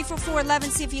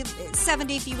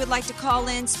 888-344-1170 if you would like to call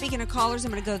in. Speaking of callers,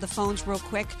 I'm going to go to the phones real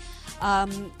quick.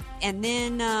 And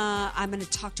then I'm going to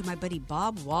talk to my buddy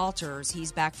Bob Walters.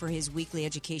 He's back for his weekly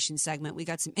education segment. We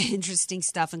got some interesting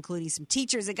stuff, including some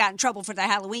teachers that got in trouble for their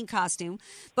Halloween costume.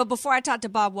 But before I talk to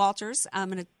Bob Walters,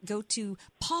 I'm going to go to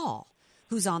Paul,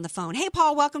 who's on the phone. Hey,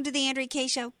 Paul, welcome to the Andrea Kaye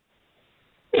Show.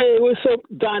 Hey, what's up,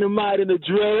 Dynamite in the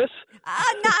dress?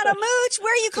 Not a mooch.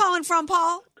 Where are you calling from,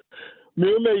 Paul?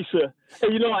 Mira Mesa. Hey,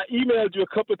 I emailed you a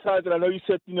couple of times, and I know you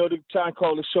said, to try and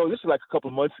call the show. This was like a couple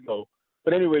of months ago.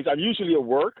 But anyways, I'm usually at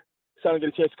work, so I don't get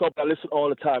a chance to call, but I listen all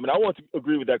the time. And I want to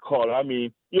agree with that caller. I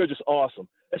mean, you're just awesome,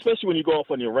 especially when you go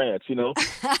off on your rants, And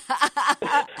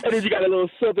then you got a little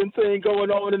southern thing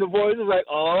going on in the voice. It's like,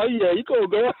 oh, yeah, you go,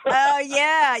 girl. Oh,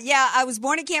 yeah. Yeah, I was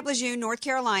born in Camp Lejeune, North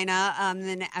Carolina,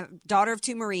 then daughter of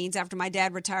two Marines. After my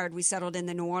dad retired, we settled in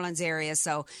the New Orleans area.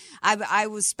 So I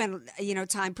was spent,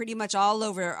 time pretty much all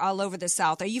over the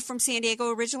South. Are you from San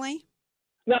Diego originally?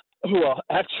 Well,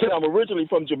 actually, I'm originally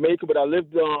from Jamaica, but I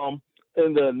lived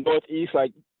in the Northeast,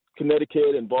 like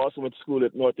Connecticut and Boston. Went to school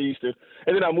at Northeastern,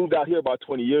 and then I moved out here about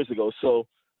 20 years ago. So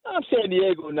I'm San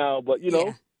Diego now, but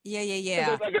Yeah.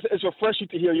 I guess it's refreshing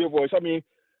to hear your voice. I mean,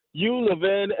 you,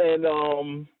 Levin, and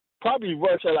probably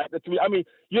Rush are like the three. I mean,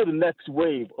 you're the next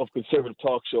wave of conservative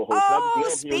talk show hosts. Oh, I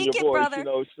just love hearing your voice. brother.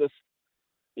 It's just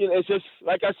it's just,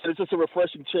 like I said, it's just a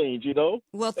refreshing change,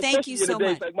 Well, thank you so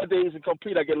much. Like my day isn't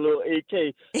complete. I get a little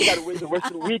AK. I got to wait the rest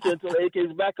of the weekend until AK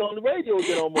is back on the radio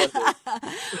again on Monday.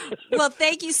 Well,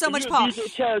 thank you so much, Paul.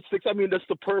 DJ Carrot Sticks, that's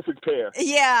the perfect pair.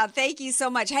 Yeah, thank you so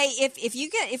much. Hey,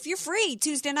 if you're free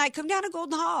Tuesday night, come down to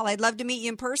Golden Hall. I'd love to meet you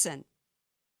in person.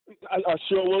 I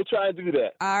sure will try and do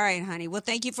that. All right, honey. Well,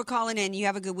 thank you for calling in. You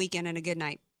have a good weekend and a good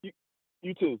night.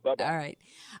 You too. Bye-bye. All right.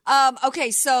 Okay,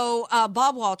 so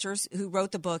Bob Walters, who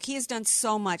wrote the book, he has done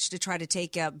so much to try to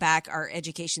take back our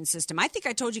education system. I think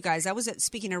I told you guys, I was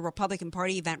speaking at a Republican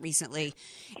Party event recently,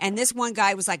 and this one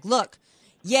guy was like, look,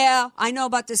 yeah, I know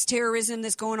about this terrorism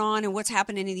that's going on and what's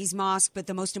happening in these mosques, but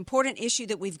the most important issue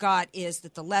that we've got is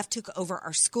that the left took over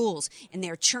our schools, and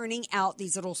they're churning out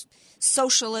these little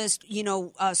socialist,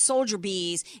 soldier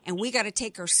bees, and we got to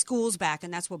take our schools back.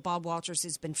 And that's what Bob Walters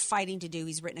has been fighting to do.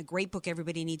 He's written a great book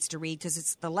everybody needs to read because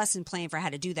it's the lesson plan for how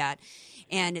to do that.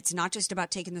 And it's not just about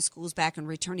taking the schools back and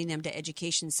returning them to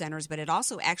education centers, but it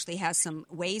also actually has some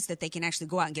ways that they can actually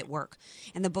go out and get work.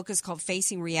 And the book is called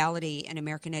Facing Reality in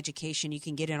American Education. You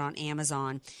can get it on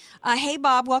Amazon. Hey,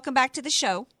 Bob, welcome back to the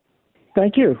show.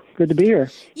 Thank you. Good to be here.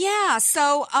 Yeah.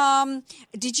 So,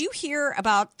 did you hear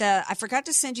about I forgot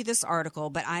to send you this article,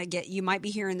 but you might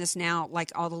be hearing this now,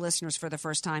 like all the listeners for the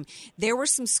first time. There were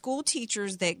some school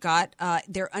teachers that got,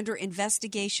 they're under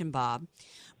investigation, Bob,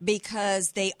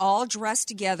 because they all dressed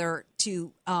together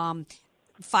to, 5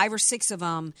 or 6 of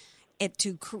them,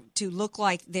 to look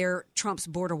like they're Trump's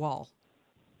border wall.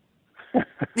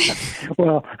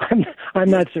 Well, I'm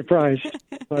not surprised,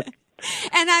 but.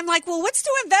 And I'm like, well, what's to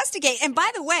investigate? And by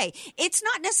the way, it's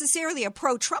not necessarily a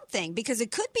pro-Trump thing because it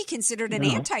could be considered an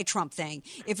anti-Trump thing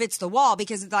if it's the wall,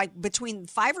 because like between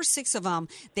 5 or 6 of them,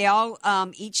 they all,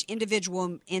 each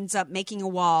individual ends up making a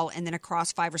wall, and then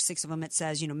across 5 or 6 of them it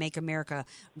says, make America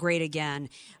great again.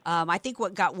 I think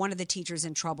what got one of the teachers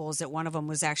in trouble is that one of them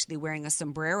was actually wearing a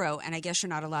sombrero, and I guess you're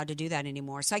not allowed to do that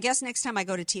anymore. So I guess next time I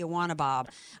go to Tijuana, Bob,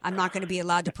 I'm not going to be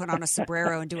allowed to put on a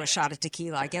sombrero and do a shot of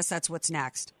tequila. I guess that's what's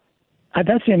next.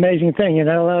 That's the amazing thing. You're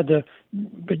not allowed to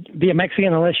be a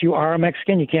Mexican unless you are a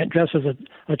Mexican. You can't dress as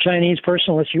a Chinese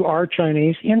person unless you are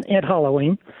Chinese at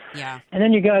Halloween. Yeah. And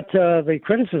then you got the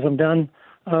criticism done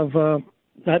of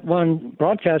that one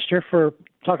broadcaster for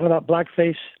talking about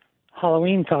blackface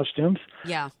Halloween costumes.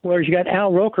 Yeah. Whereas you got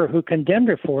Al Roker, who condemned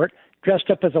her for it, dressed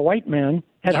up as a white man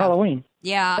at Halloween.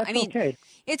 Yeah, That's okay.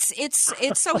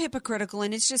 It's so hypocritical,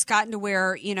 and it's just gotten to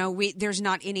where there's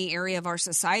not any area of our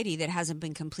society that hasn't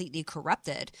been completely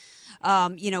corrupted.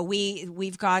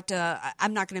 We've got.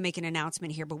 I'm not going to make an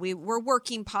announcement here, but we're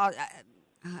working.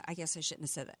 I guess I shouldn't have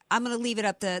said that. I'm going to leave it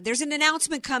up to. There's an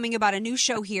announcement coming about a new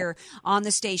show here on the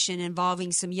station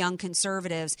involving some young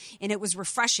conservatives, and it was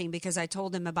refreshing because I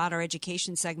told them about our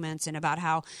education segments and about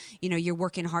how you're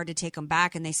working hard to take them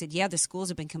back, and they said, yeah, the schools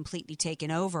have been completely taken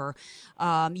over.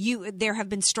 There have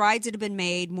been strides that have been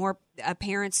made. More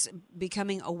parents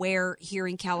becoming aware here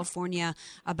in California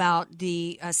about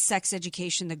the sex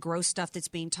education, the gross stuff that's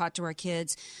being taught to our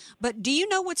kids. But do you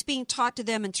know what's being taught to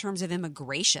them in terms of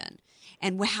immigration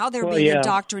and how they're being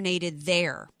indoctrinated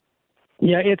there?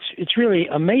 Yeah, it's really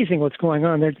amazing what's going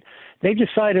on. They've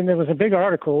decided, and there was a big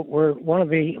article where one of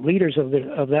the leaders of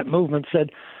that movement said,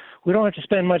 we don't have to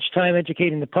spend much time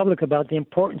educating the public about the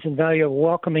importance and value of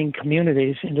welcoming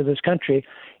communities into this country.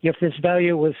 If this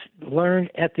value was learned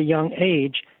at the young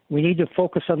age, we need to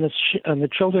focus on the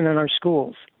children in our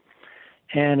schools.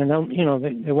 And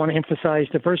they want to emphasize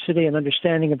diversity and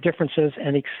understanding of differences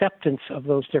and acceptance of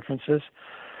those differences,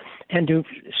 and to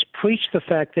preach the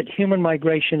fact that human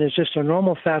migration is just a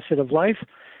normal facet of life,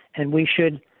 and we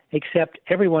should accept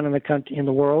everyone in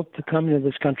the world to come into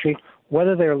this country,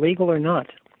 whether they're legal or not.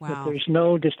 Wow. That there's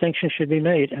no distinction should be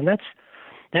made, and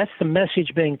that's the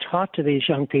message being taught to these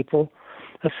young people.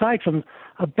 Aside from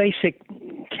a basic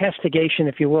castigation,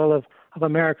 if you will, of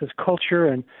America's culture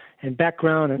and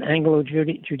background and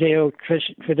Anglo-Judeo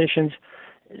traditions,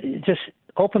 just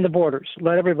open the borders,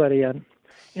 let everybody in.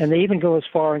 And they even go as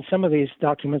far in some of these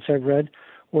documents I've read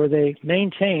where they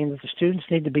maintain that the students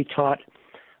need to be taught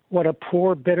what a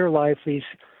poor, bitter life these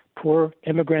poor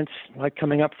immigrants, like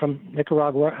coming up from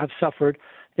Nicaragua, have suffered.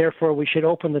 Therefore, we should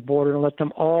open the border and let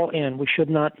them all in. We should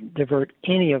not divert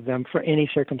any of them for any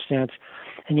circumstance.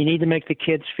 And you need to make the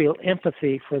kids feel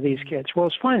empathy for these kids. Well,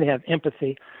 it's fine to have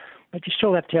empathy, but you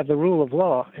still have to have the rule of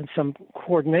law and some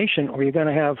coordination, or you're going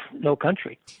to have no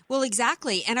country. Well,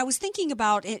 exactly. And I was thinking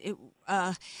about it.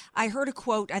 I heard a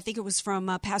quote, I think it was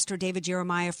from Pastor David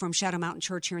Jeremiah from Shadow Mountain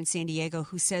Church here in San Diego,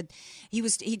 who said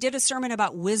he did a sermon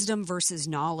about wisdom versus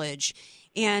knowledge.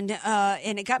 And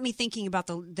it got me thinking about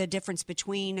the difference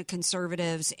between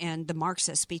conservatives and the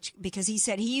Marxist speech, because he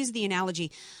used the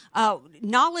analogy,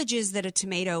 knowledge is that a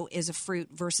tomato is a fruit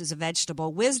versus a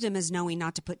vegetable. Wisdom is knowing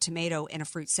not to put tomato in a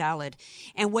fruit salad.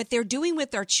 And what they're doing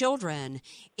with their children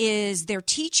is they're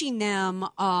teaching them,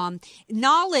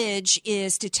 knowledge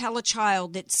is to tell a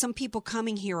child that some people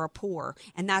coming here are poor,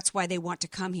 and that's why they want to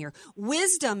come here.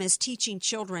 Wisdom is teaching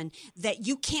children that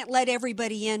you can't let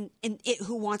everybody in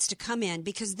who wants to come in,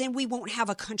 because then we won't have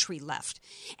a country left.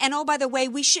 And oh, by the way,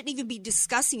 we shouldn't even be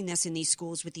discussing this in these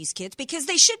schools with these kids, because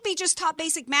they should be just taught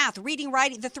basic math, reading,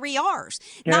 writing, the 3 R's.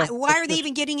 Yeah. Why are they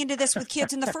even getting into this with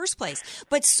kids in the first place?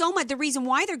 But so much, the reason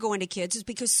why they're going to kids is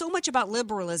because so much about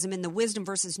liberalism in the wisdom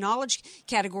versus knowledge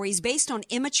category is based on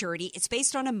immaturity. It's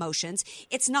based on emotions.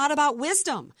 It's not about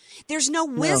wisdom. There's no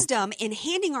wisdom in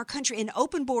handing our country in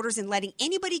open borders and letting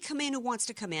anybody come in who wants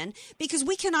to come in, because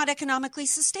we cannot economically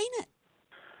sustain it.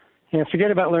 Yeah,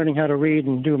 forget about learning how to read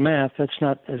and do math. That's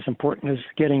not as important as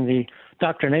getting the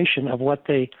doctrination of what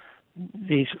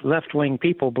these left-wing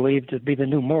people believe to be the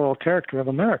new moral character of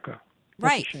America.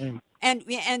 That's right. a shame. And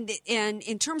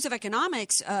in terms of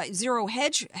economics, Zero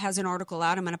Hedge has an article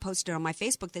out. I'm going to post it on my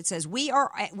Facebook that says we are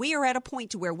at a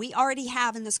point to where we already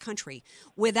have in this country,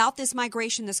 without this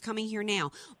migration that's coming here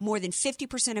now, more than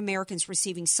 50% Americans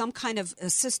receiving some kind of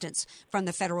assistance from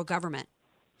the federal government.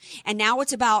 And now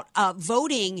it's about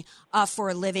voting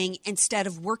for a living instead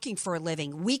of working for a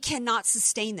living. We cannot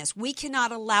sustain this. We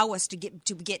cannot allow us to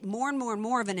get more and more and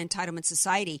more of an entitlement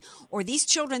society, or these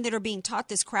children that are being taught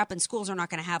this crap in schools are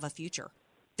not going to have a future.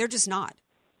 They're just not.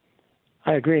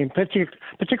 I agree,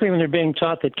 particularly when they're being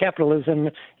taught that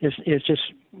capitalism is just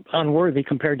unworthy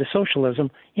compared to socialism,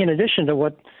 in addition to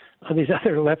what these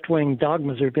other left-wing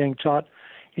dogmas are being taught.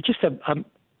 It's just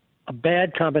a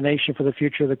bad combination for the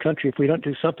future of the country if we don't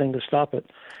do something to stop it.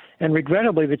 And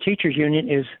regrettably, the teachers union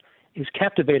is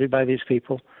captivated by these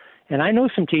people. And I know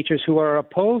some teachers who are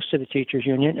opposed to the teachers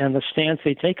union and the stance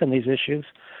they take on these issues,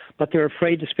 but they're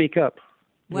afraid to speak up.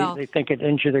 Well, they think it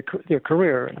injures their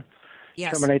career and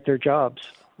terminate their jobs.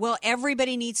 Well,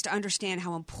 everybody needs to understand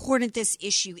how important this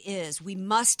issue is. We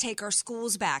must take our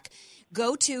schools back.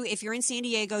 If you're in San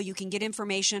Diego, you can get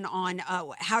information on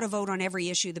how to vote on every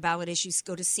issue, the ballot issues.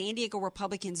 Go to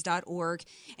SanDiegoRepublicans.org,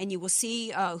 and you will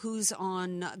see who's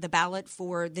on the ballot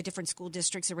for the different school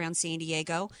districts around San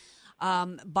Diego.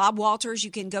 Bob Walters, you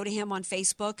can go to him on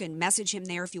Facebook and message him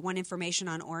there if you want information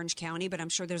on Orange County, but I'm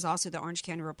sure there's also the Orange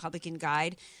County Republican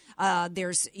Guide.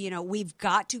 We've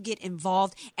got to get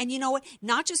involved. And you know what?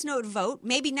 Not just know to vote.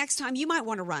 Maybe next time you might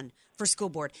want to run for school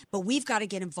board, but we've got to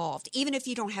get involved. Even if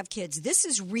you don't have kids, this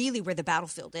is really where the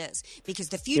battlefield is, because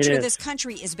the future of this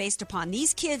country is based upon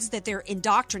these kids that they're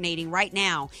indoctrinating right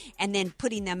now and then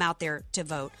putting them out there to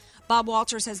vote. Bob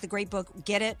Walters has the great book,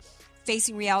 Get It,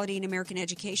 Facing Reality in American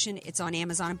Education. It's on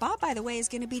Amazon. And Bob, by the way, is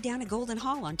going to be down at Golden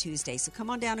Hall on Tuesday. So come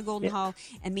on down to Golden Hall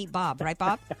and meet Bob. Right,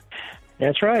 Bob?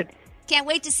 That's right. Can't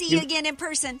wait to see you again in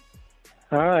person.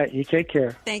 All right. You take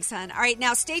care. Thanks, hon. All right.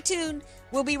 Now, stay tuned.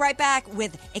 We'll be right back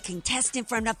with a contestant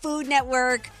from the Food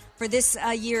Network for this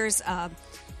year's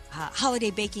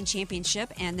Holiday Baking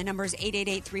Championship. And the number is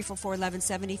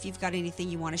 888-344-1170 if you've got anything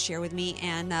you want to share with me.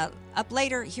 And up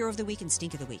later, Hero of the Week and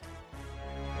Stink of the Week.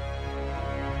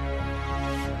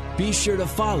 Be sure to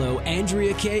follow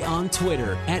Andrea Kaye on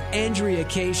Twitter at Andrea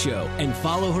Kaye Show, and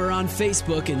follow her on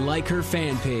Facebook and like her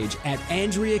fan page at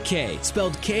Andrea Kaye,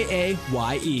 spelled Kaye.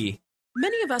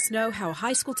 Many of us know how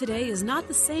high school today is not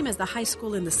the same as the high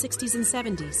school in the 60s and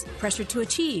 70s. Pressure to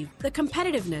achieve, the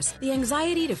competitiveness, the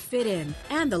anxiety to fit in,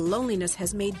 and the loneliness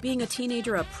has made being a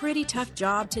teenager a pretty tough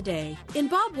job today. In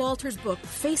Bob Walters' book,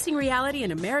 Facing Reality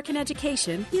in American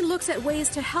Education, he looks at ways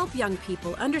to help young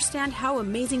people understand how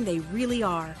amazing they really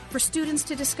are, for students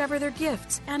to discover their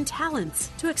gifts and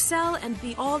talents, to excel and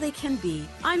be all they can be.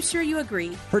 I'm sure you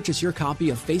agree. Purchase your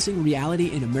copy of Facing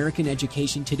Reality in American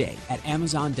Education today at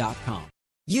Amazon.com.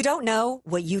 You don't know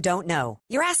what you don't know.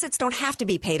 Your assets don't have to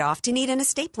be paid off to need an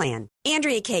estate plan.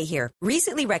 Andrea Kaye here.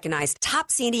 Recently recognized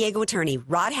top San Diego attorney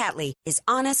Rod Hatley is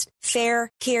honest, fair,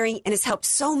 caring, and has helped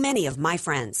so many of my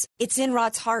friends. It's in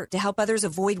Rod's heart to help others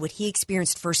avoid what he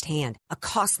experienced firsthand, a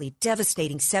costly,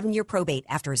 devastating 7-year probate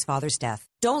after his father's death.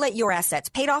 Don't let your assets,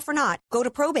 paid off or not, go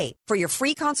to probate. For your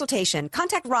free consultation,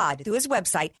 contact Rod through his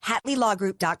website,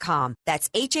 HatleyLawGroup.com. That's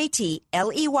HATLEY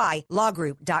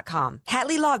lawgroup.com.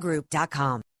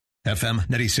 HatleyLawGroup.com. FM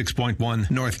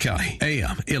 96.1 North County,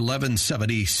 AM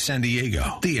 1170 San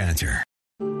Diego. The Answer.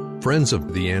 Friends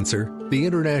of The Answer, the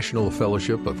International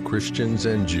Fellowship of Christians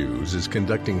and Jews is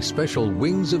conducting special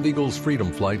Wings of Eagles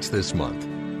freedom flights this month.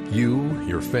 You,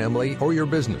 your family, or your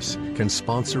business can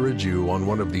sponsor a Jew on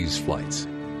one of these flights.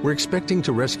 We're expecting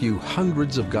to rescue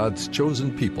hundreds of God's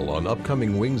chosen people on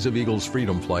upcoming Wings of Eagles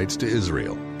freedom flights to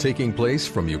Israel, taking place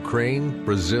from Ukraine,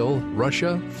 Brazil,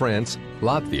 Russia, France,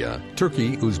 Latvia,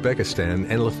 Turkey, Uzbekistan,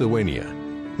 and Lithuania.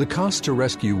 The cost to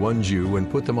rescue one Jew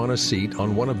and put them on a seat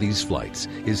on one of these flights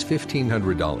is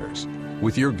 $1,500.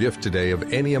 With your gift today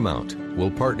of any amount, we'll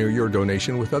partner your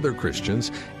donation with other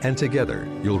Christians, and together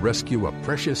you'll rescue a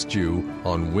precious Jew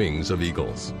on Wings of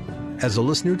Eagles. As a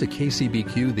listener to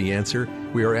KCBQ The Answer,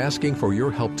 we are asking for your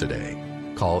help today.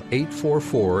 Call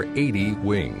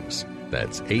 844-80-WINGS.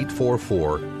 That's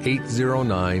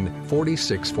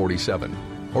 844-809-4647.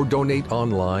 Or donate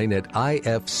online at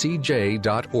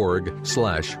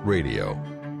ifcj.org/radio.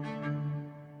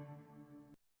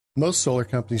 Most solar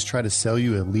companies try to sell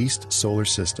you a leased solar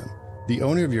system. The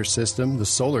owner of your system, the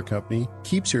solar company,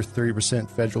 keeps your 30%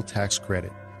 federal tax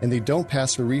credit, and they don't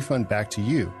pass a refund back to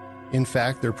you. In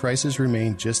fact, their prices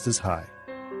remain just as high.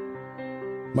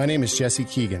 My name is Jesse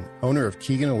Keegan, owner of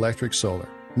Keegan Electric Solar.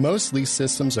 Most lease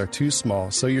systems are too small,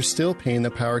 so you're still paying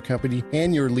the power company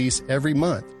and your lease every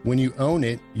month. When you own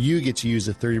it, you get to use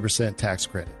the 30% tax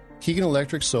credit. Keegan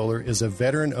Electric Solar is a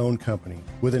veteran-owned company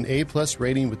with an A+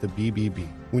 rating with the BBB.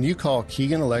 When you call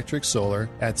Keegan Electric Solar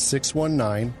at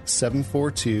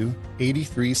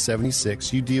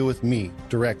 619-742-8376, you deal with me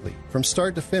directly, from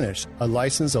start to finish, a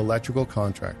licensed electrical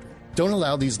contractor. Don't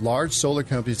allow these large solar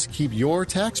companies to keep your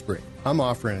tax break. I'm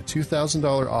offering a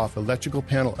 $2,000 off electrical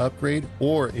panel upgrade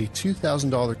or a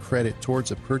 $2,000 credit towards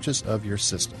the purchase of your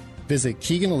system. Visit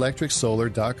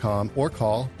KeeganElectricSolar.com or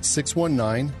call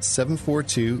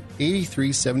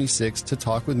 619-742-8376 to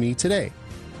talk with me today.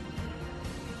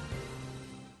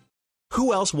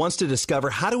 Who else wants to discover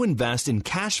how to invest in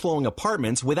cash-flowing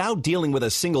apartments without dealing with a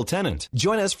single tenant?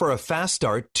 Join us for a fast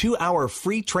start, 2-hour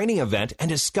free training event and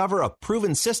discover a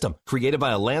proven system created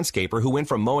by a landscaper who went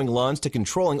from mowing lawns to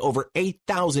controlling over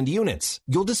 8,000 units.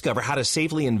 You'll discover how to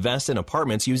safely invest in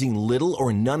apartments using little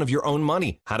or none of your own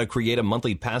money, how to create a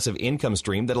monthly passive income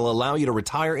stream that'll allow you to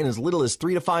retire in as little as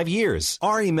 3 to 5 years.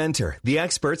 RE Mentor, the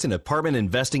experts in apartment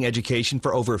investing education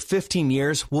for over 15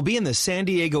 years, will be in the San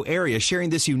Diego area sharing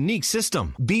this unique system.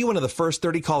 Be one of the first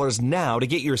 30 callers now to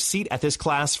get your seat at this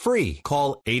class free.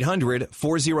 Call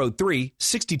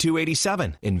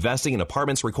 800-403-6287. Investing in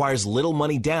apartments requires little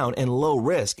money down and low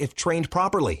risk if trained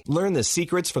properly. Learn the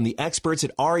secrets from the experts at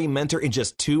RE Mentor in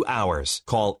just 2 hours.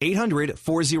 Call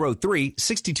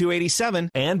 800-403-6287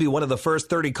 and be one of the first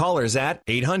 30 callers at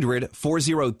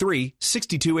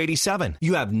 800-403-6287.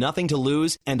 You have nothing to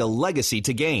lose and a legacy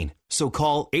to gain. So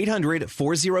call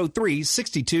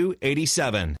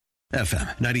 800-403-6287.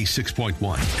 FM 96.1,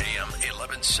 AM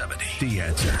 1170. The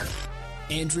Answer.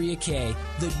 Andrea Kaye,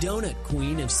 the donut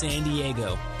queen of San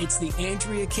Diego. It's the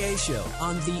Andrea Kaye Show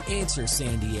on The Answer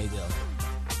San Diego.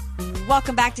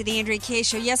 Welcome back to the Andrea Kaye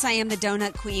Show. Yes, I am the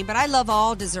donut queen, but I love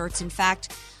all desserts. In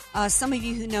fact, some of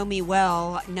you who know me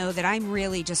well know that I'm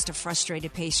really just a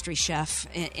frustrated pastry chef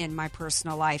in my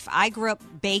personal life. I grew up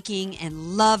baking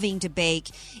and loving to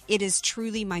bake. It is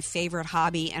truly my favorite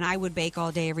hobby, and I would bake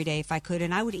all day, every day if I could,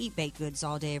 and I would eat baked goods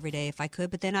all day, every day if I could.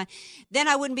 But then I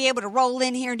wouldn't be able to roll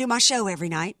in here and do my show every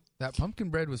night. That pumpkin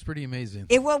bread was pretty amazing.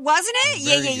 It wasn't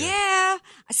it? Yeah.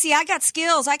 See, I got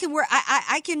skills. I can work.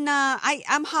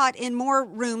 I'm hot in more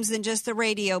rooms than just the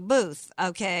radio booth.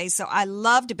 Okay, so I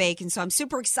love to bake, and so I'm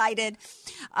super excited.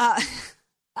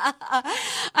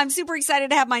 I'm super excited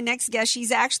to have my next guest.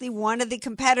 She's actually one of the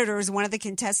competitors, one of the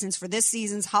contestants for this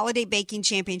season's Holiday Baking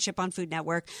Championship on Food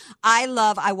Network. I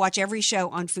watch every show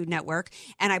on Food Network,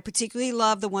 and I particularly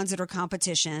love the ones that are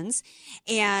competitions.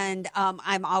 And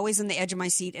I'm always on the edge of my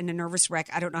seat and a nervous wreck.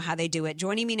 I don't know how they do it.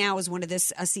 Joining me now is one of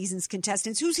this season's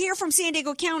contestants who's here from San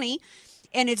Diego County,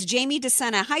 and it's Jamie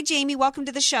DeSena. Hi, Jamie. Welcome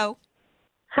to the show.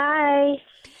 Hi.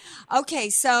 Okay,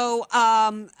 so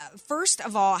first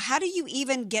of all, how do you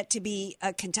even get to be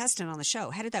a contestant on the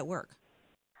show? How did that work?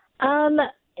 It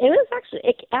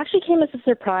actually came as a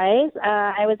surprise.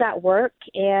 I was at work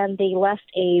and they left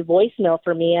a voicemail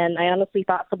for me, and I honestly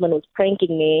thought someone was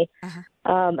pranking me.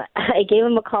 I gave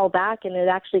them a call back, and it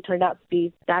actually turned out to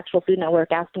be the actual Food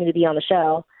Network asking me to be on the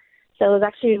show. So it was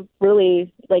actually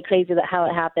really crazy how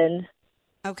it happened.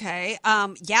 Okay.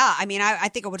 Yeah. I mean, I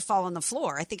think I would fall on the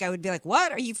floor. I think I would be like,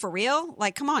 "What? Are you for real?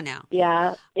 Like, come on now."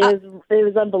 Yeah. It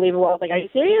was unbelievable. I was like, "Are you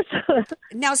serious?"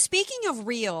 Now, speaking of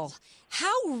real,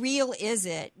 how real is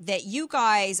it that you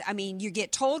guys? I mean, you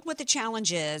get told what the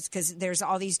challenge is because there's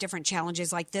all these different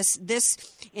challenges like this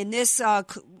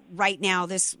right now.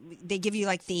 They give you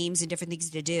like themes and different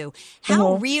things to do.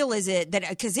 How real is it that?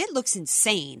 Because it looks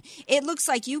insane. It looks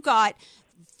like you got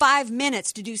 5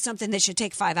 minutes to do something that should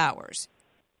take 5 hours?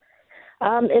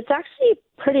 It's actually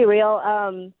pretty real.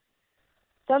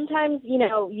 Sometimes,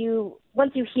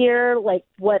 once you hear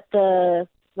what the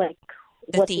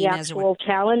actual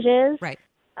challenge is, right?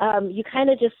 You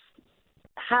kind of just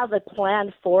have a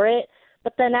plan for it.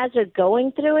 But then as you're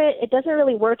going through it, it doesn't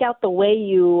really work out the way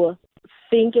you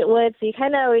think it would. So you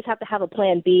kind of always have to have a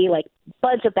plan B, like a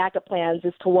bunch of backup plans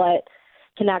as to what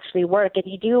can actually work. And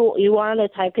you are on a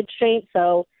time constraint.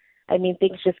 So, I mean,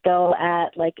 things just go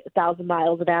at 1,000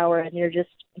 miles an hour and you're just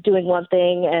doing one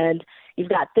thing and you've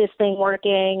got this thing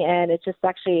working and it's just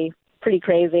actually pretty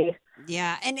crazy.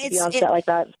 Yeah, and it's on set like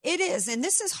that. It is, and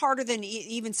this is harder than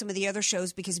even some of the other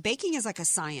shows because baking is like a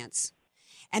science.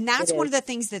 And that's one of the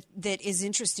things that is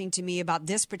interesting to me about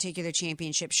this particular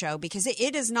championship show because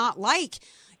it is not like,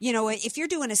 if you're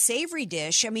doing a savory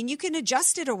dish, I mean, you can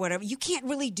adjust it or whatever. You can't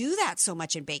really do that so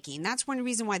much in baking. That's one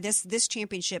reason why this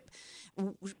championship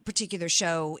particular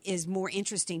show is more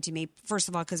interesting to me. First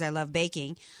of all, because I love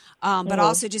baking, but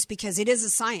also just because it is a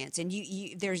science and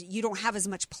you don't have as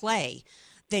much play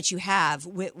that you have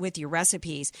with your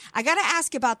recipes. I got to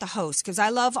ask about the host because I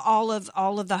love all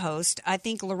of the hosts. I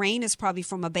think Lorraine is probably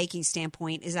from a baking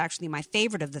standpoint is actually my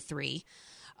favorite of the three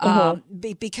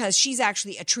because she's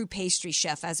actually a true pastry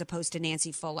chef as opposed to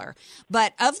Nancy Fuller.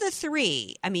 But of the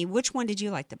three, I mean, which one did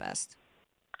you like the best?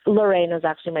 Lorraine was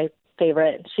actually my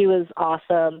favorite. She was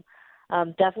awesome.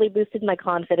 Definitely boosted my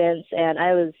confidence, and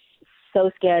I was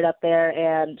so scared up there,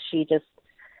 and she just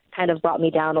kind of brought me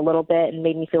down a little bit and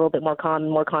made me feel a little bit more calm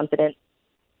and more confident.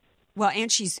 Well, and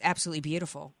she's absolutely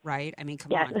beautiful, right? I mean,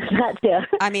 come on. That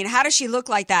too. I mean, how does she look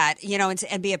like that,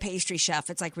 and be a pastry chef?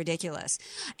 It's like ridiculous.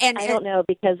 And I don't know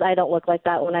because I don't look like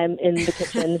that when I'm in the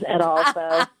kitchen at all.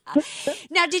 So.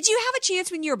 Now, did you have a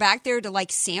chance when you were back there to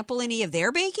sample any of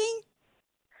their baking?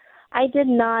 I did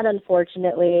not,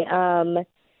 unfortunately.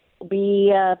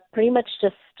 We pretty much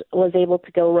just was able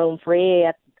to go roam free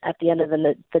at the end of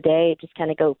the day, just kind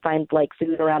of go find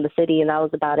food around the city, and that was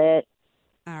about it.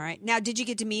 All right. Now, did you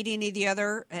get to meet any of the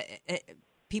other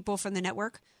people from the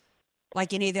network?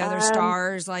 Like any of the other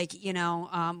stars? I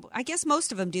guess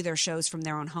most of them do their shows from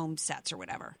their own home sets or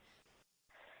whatever.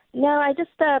 No, I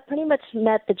just pretty much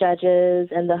met the judges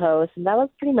and the host, and that was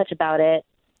pretty much about it.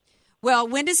 Well,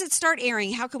 when does it start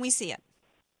airing? How can we see it?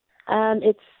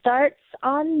 It starts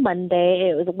on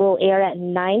Monday. It will air at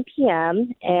 9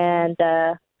 p.m., and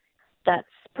that's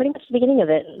pretty much the beginning of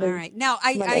it. All right. Now,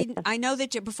 I know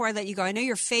that before I let you go, I know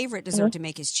your favorite dessert to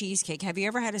make is cheesecake. Have you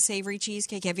ever had a savory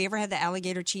cheesecake? Have you ever had the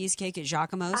alligator cheesecake at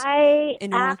Jacquemo's? I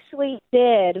actually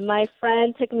did. My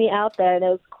friend took me out there, and it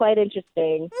was quite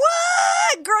interesting.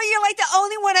 What? Girl, you're like the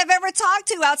only one I've ever talked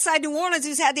to outside New Orleans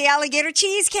who's had the alligator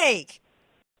cheesecake.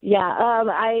 Yeah,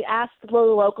 I asked the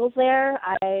locals there.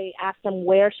 I asked them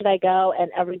where should I go,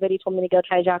 and everybody told me to go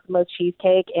try Jacquemo's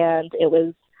cheesecake, and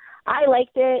I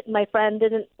liked it. My friend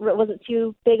wasn't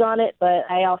too big on it, but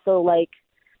I also like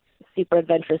super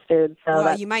adventurous food.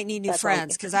 So you might need new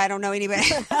friends because I don't know anybody.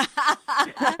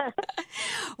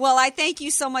 Well, I thank you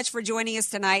so much for joining us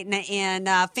tonight, and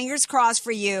fingers crossed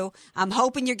for you. I'm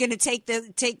hoping you're going to take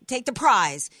the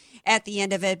prize at the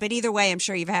end of it. But either way, I'm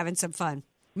sure you're having some fun.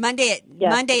 Monday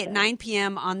at 9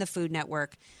 p.m. on the Food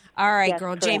Network. All right, yes,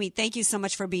 girl. correct. Jamie, thank you so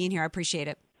much for being here. I appreciate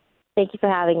it. Thank you for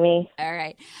having me. All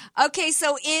right. Okay,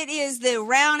 so it is the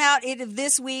round out of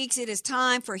this week's. It is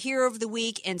time for Hero of the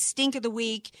Week and Stink of the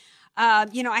Week.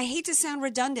 I hate to sound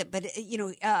redundant, but,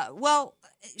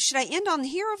 should I end on the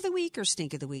Hero of the Week or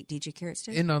Stink of the Week, DJ Carrot?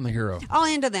 End on the hero. I'll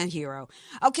end on that hero.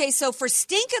 Okay, so for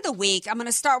Stink of the Week, I'm going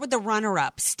to start with the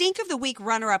runner-up. Stink of the Week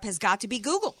runner-up has got to be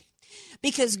Google.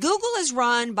 Because Google is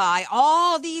run by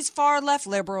all these far-left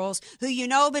liberals who,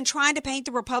 have been trying to paint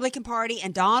the Republican Party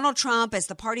and Donald Trump as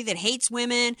the party that hates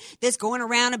women, that's going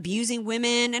around abusing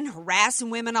women and harassing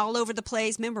women all over the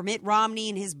place. Remember Mitt Romney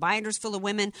and his binders full of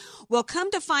women? Well, come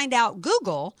to find out,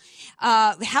 Google,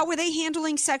 how were they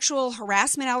handling sexual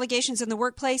harassment allegations in the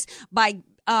workplace? By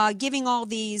giving all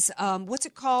these,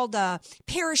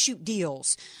 parachute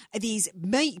deals,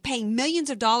 paying millions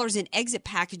of dollars in exit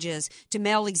packages to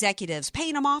male executives,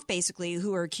 paying them off basically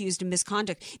who are accused of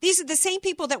misconduct. These are the same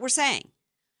people that were saying,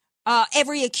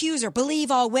 every accuser,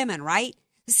 believe all women, right?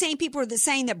 The same people are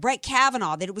saying that Brett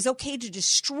Kavanaugh, that it was okay to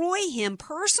destroy him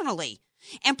personally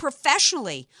and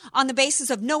professionally on the basis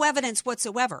of no evidence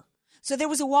whatsoever. So there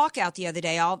was a walkout the other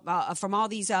day from all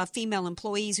these female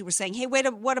employees who were saying, hey,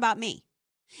 what about me?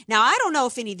 Now, I don't know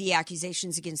if any of the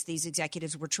accusations against these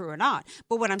executives were true or not,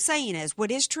 but what I'm saying is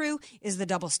what is true is the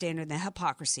double standard and the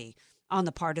hypocrisy on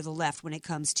the part of the left when it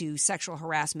comes to sexual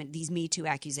harassment, these Me Too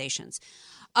accusations.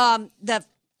 The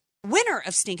winner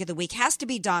of Stink of the Week has to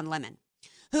be Don Lemon,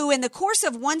 who in the course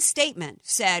of one statement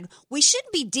said, we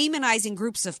shouldn't be demonizing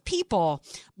groups of people,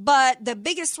 but the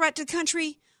biggest threat to the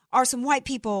country are some white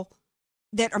people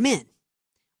that are men.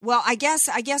 Well, I guess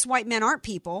white men aren't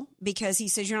people, because he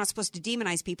says you're not supposed to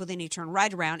demonize people. Then he turned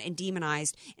right around and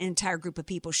demonized an entire group of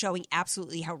people, showing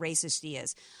absolutely how racist he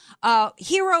is.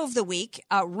 Hero of the week,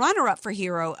 runner-up for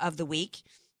Hero of the week,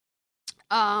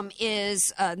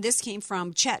 is this came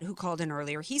from Chet, who called in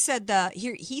earlier. He said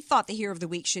he thought the Hero of the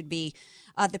week should be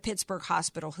the Pittsburgh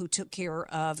hospital, who took care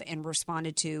of and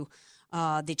responded to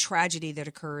the tragedy that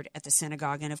occurred at the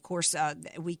synagogue. And of course,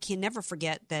 we can never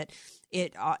forget that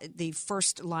the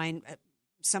first line,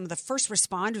 some of the first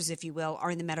responders, if you will, are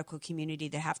in the medical community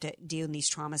that have to deal in these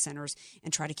trauma centers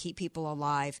and try to keep people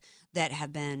alive that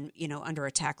have been, under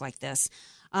attack like this.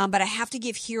 But I have to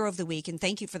give Hero of the Week, and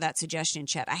thank you for that suggestion,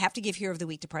 Chet. I have to give Hero of the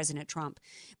Week to President Trump,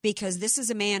 because this is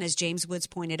a man, as James Woods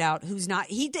pointed out, who's not,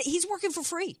 he's working for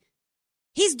free.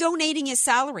 He's donating his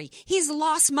salary. He's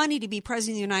lost money to be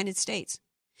president of the United States.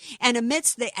 And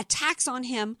amidst the attacks on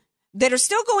him that are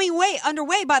still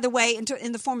underway, by the way,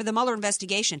 in the form of the Mueller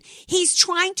investigation, he's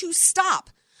trying to stop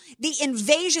the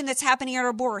invasion that's happening at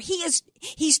our border.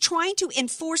 He's trying to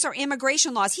enforce our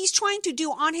immigration laws. He's trying to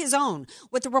do on his own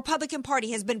what the Republican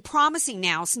Party has been promising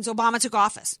now since Obama took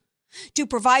office, to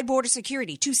provide border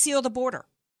security, to seal the border,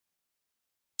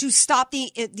 to stop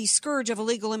the scourge of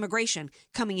illegal immigration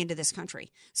coming into this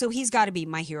country. So he's got to be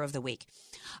my Hero of the Week.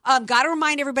 Got to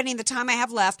remind everybody in the time I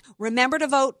have left, remember to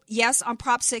vote yes on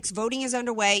Prop 6. Voting is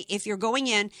underway. If you're going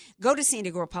in, go to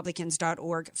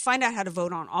SanDiegoRepublicans.org. Find out how to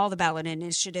vote on all the ballot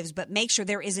initiatives, but make sure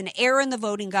there is an error in the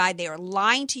voting guide. They are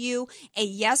lying to you. A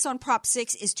yes on Prop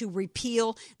 6 is to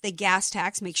repeal the gas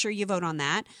tax. Make sure you vote on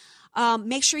that.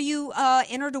 Make sure you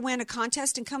enter to win a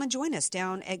contest and come and join us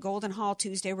down at Golden Hall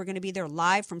Tuesday. We're going to be there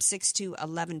live from 6 to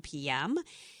 11 p.m.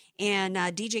 And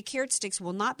DJ Carrot Sticks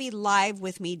will not be live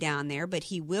with me down there, but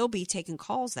he will be taking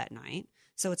calls that night.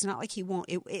 So it's not like he won't.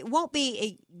 It won't be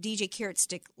a DJ Carrot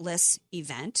Stick-less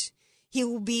event. He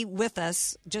will be with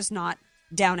us, just not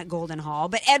down at Golden Hall.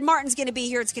 But Ed Martin's going to be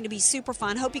here. It's going to be super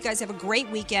fun. Hope you guys have a great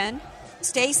weekend.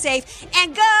 Stay safe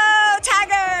and go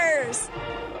Tigers!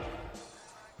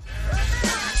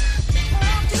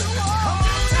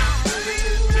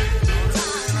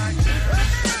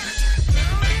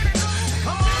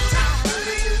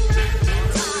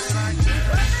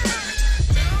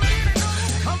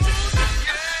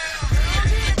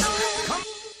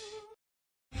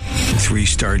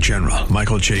 3-star General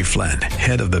Michael J. Flynn,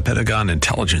 head of the Pentagon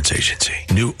Intelligence Agency,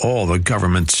 knew all the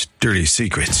government's dirty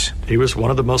secrets. He was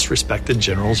one of the most respected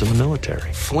generals in the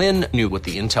military. Flynn knew what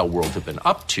the intel world had been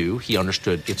up to. He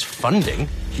understood its funding.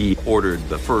 He ordered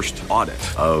the first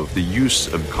audit of the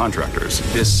use of contractors.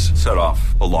 This set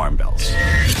off alarm bells.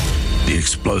 The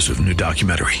explosive new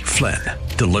documentary, Flynn,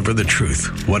 Deliver the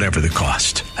Truth, Whatever the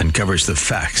Cost, uncovers the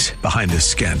facts behind this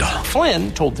scandal.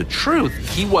 Flynn told the truth.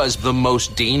 He was the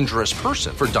most dangerous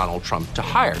person for Donald Trump to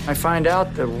hire. I find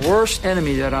out the worst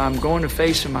enemy that I'm going to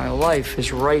face in my life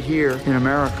is right here in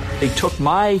America. They took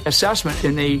my assessment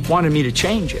and they wanted me to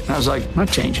change it. And I was like, I'm not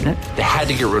changing it. They had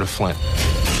to get rid of Flynn.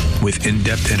 With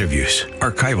in-depth interviews,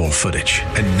 archival footage,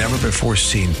 and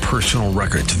never-before-seen personal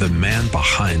records of the man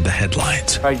behind the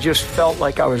headlines. I just felt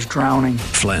like I was drowning.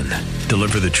 Flynn,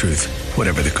 Deliver the Truth,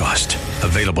 Whatever the Cost.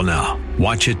 Available now.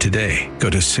 Watch it today.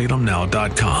 Go to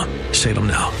salemnow.com.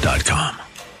 salemnow.com.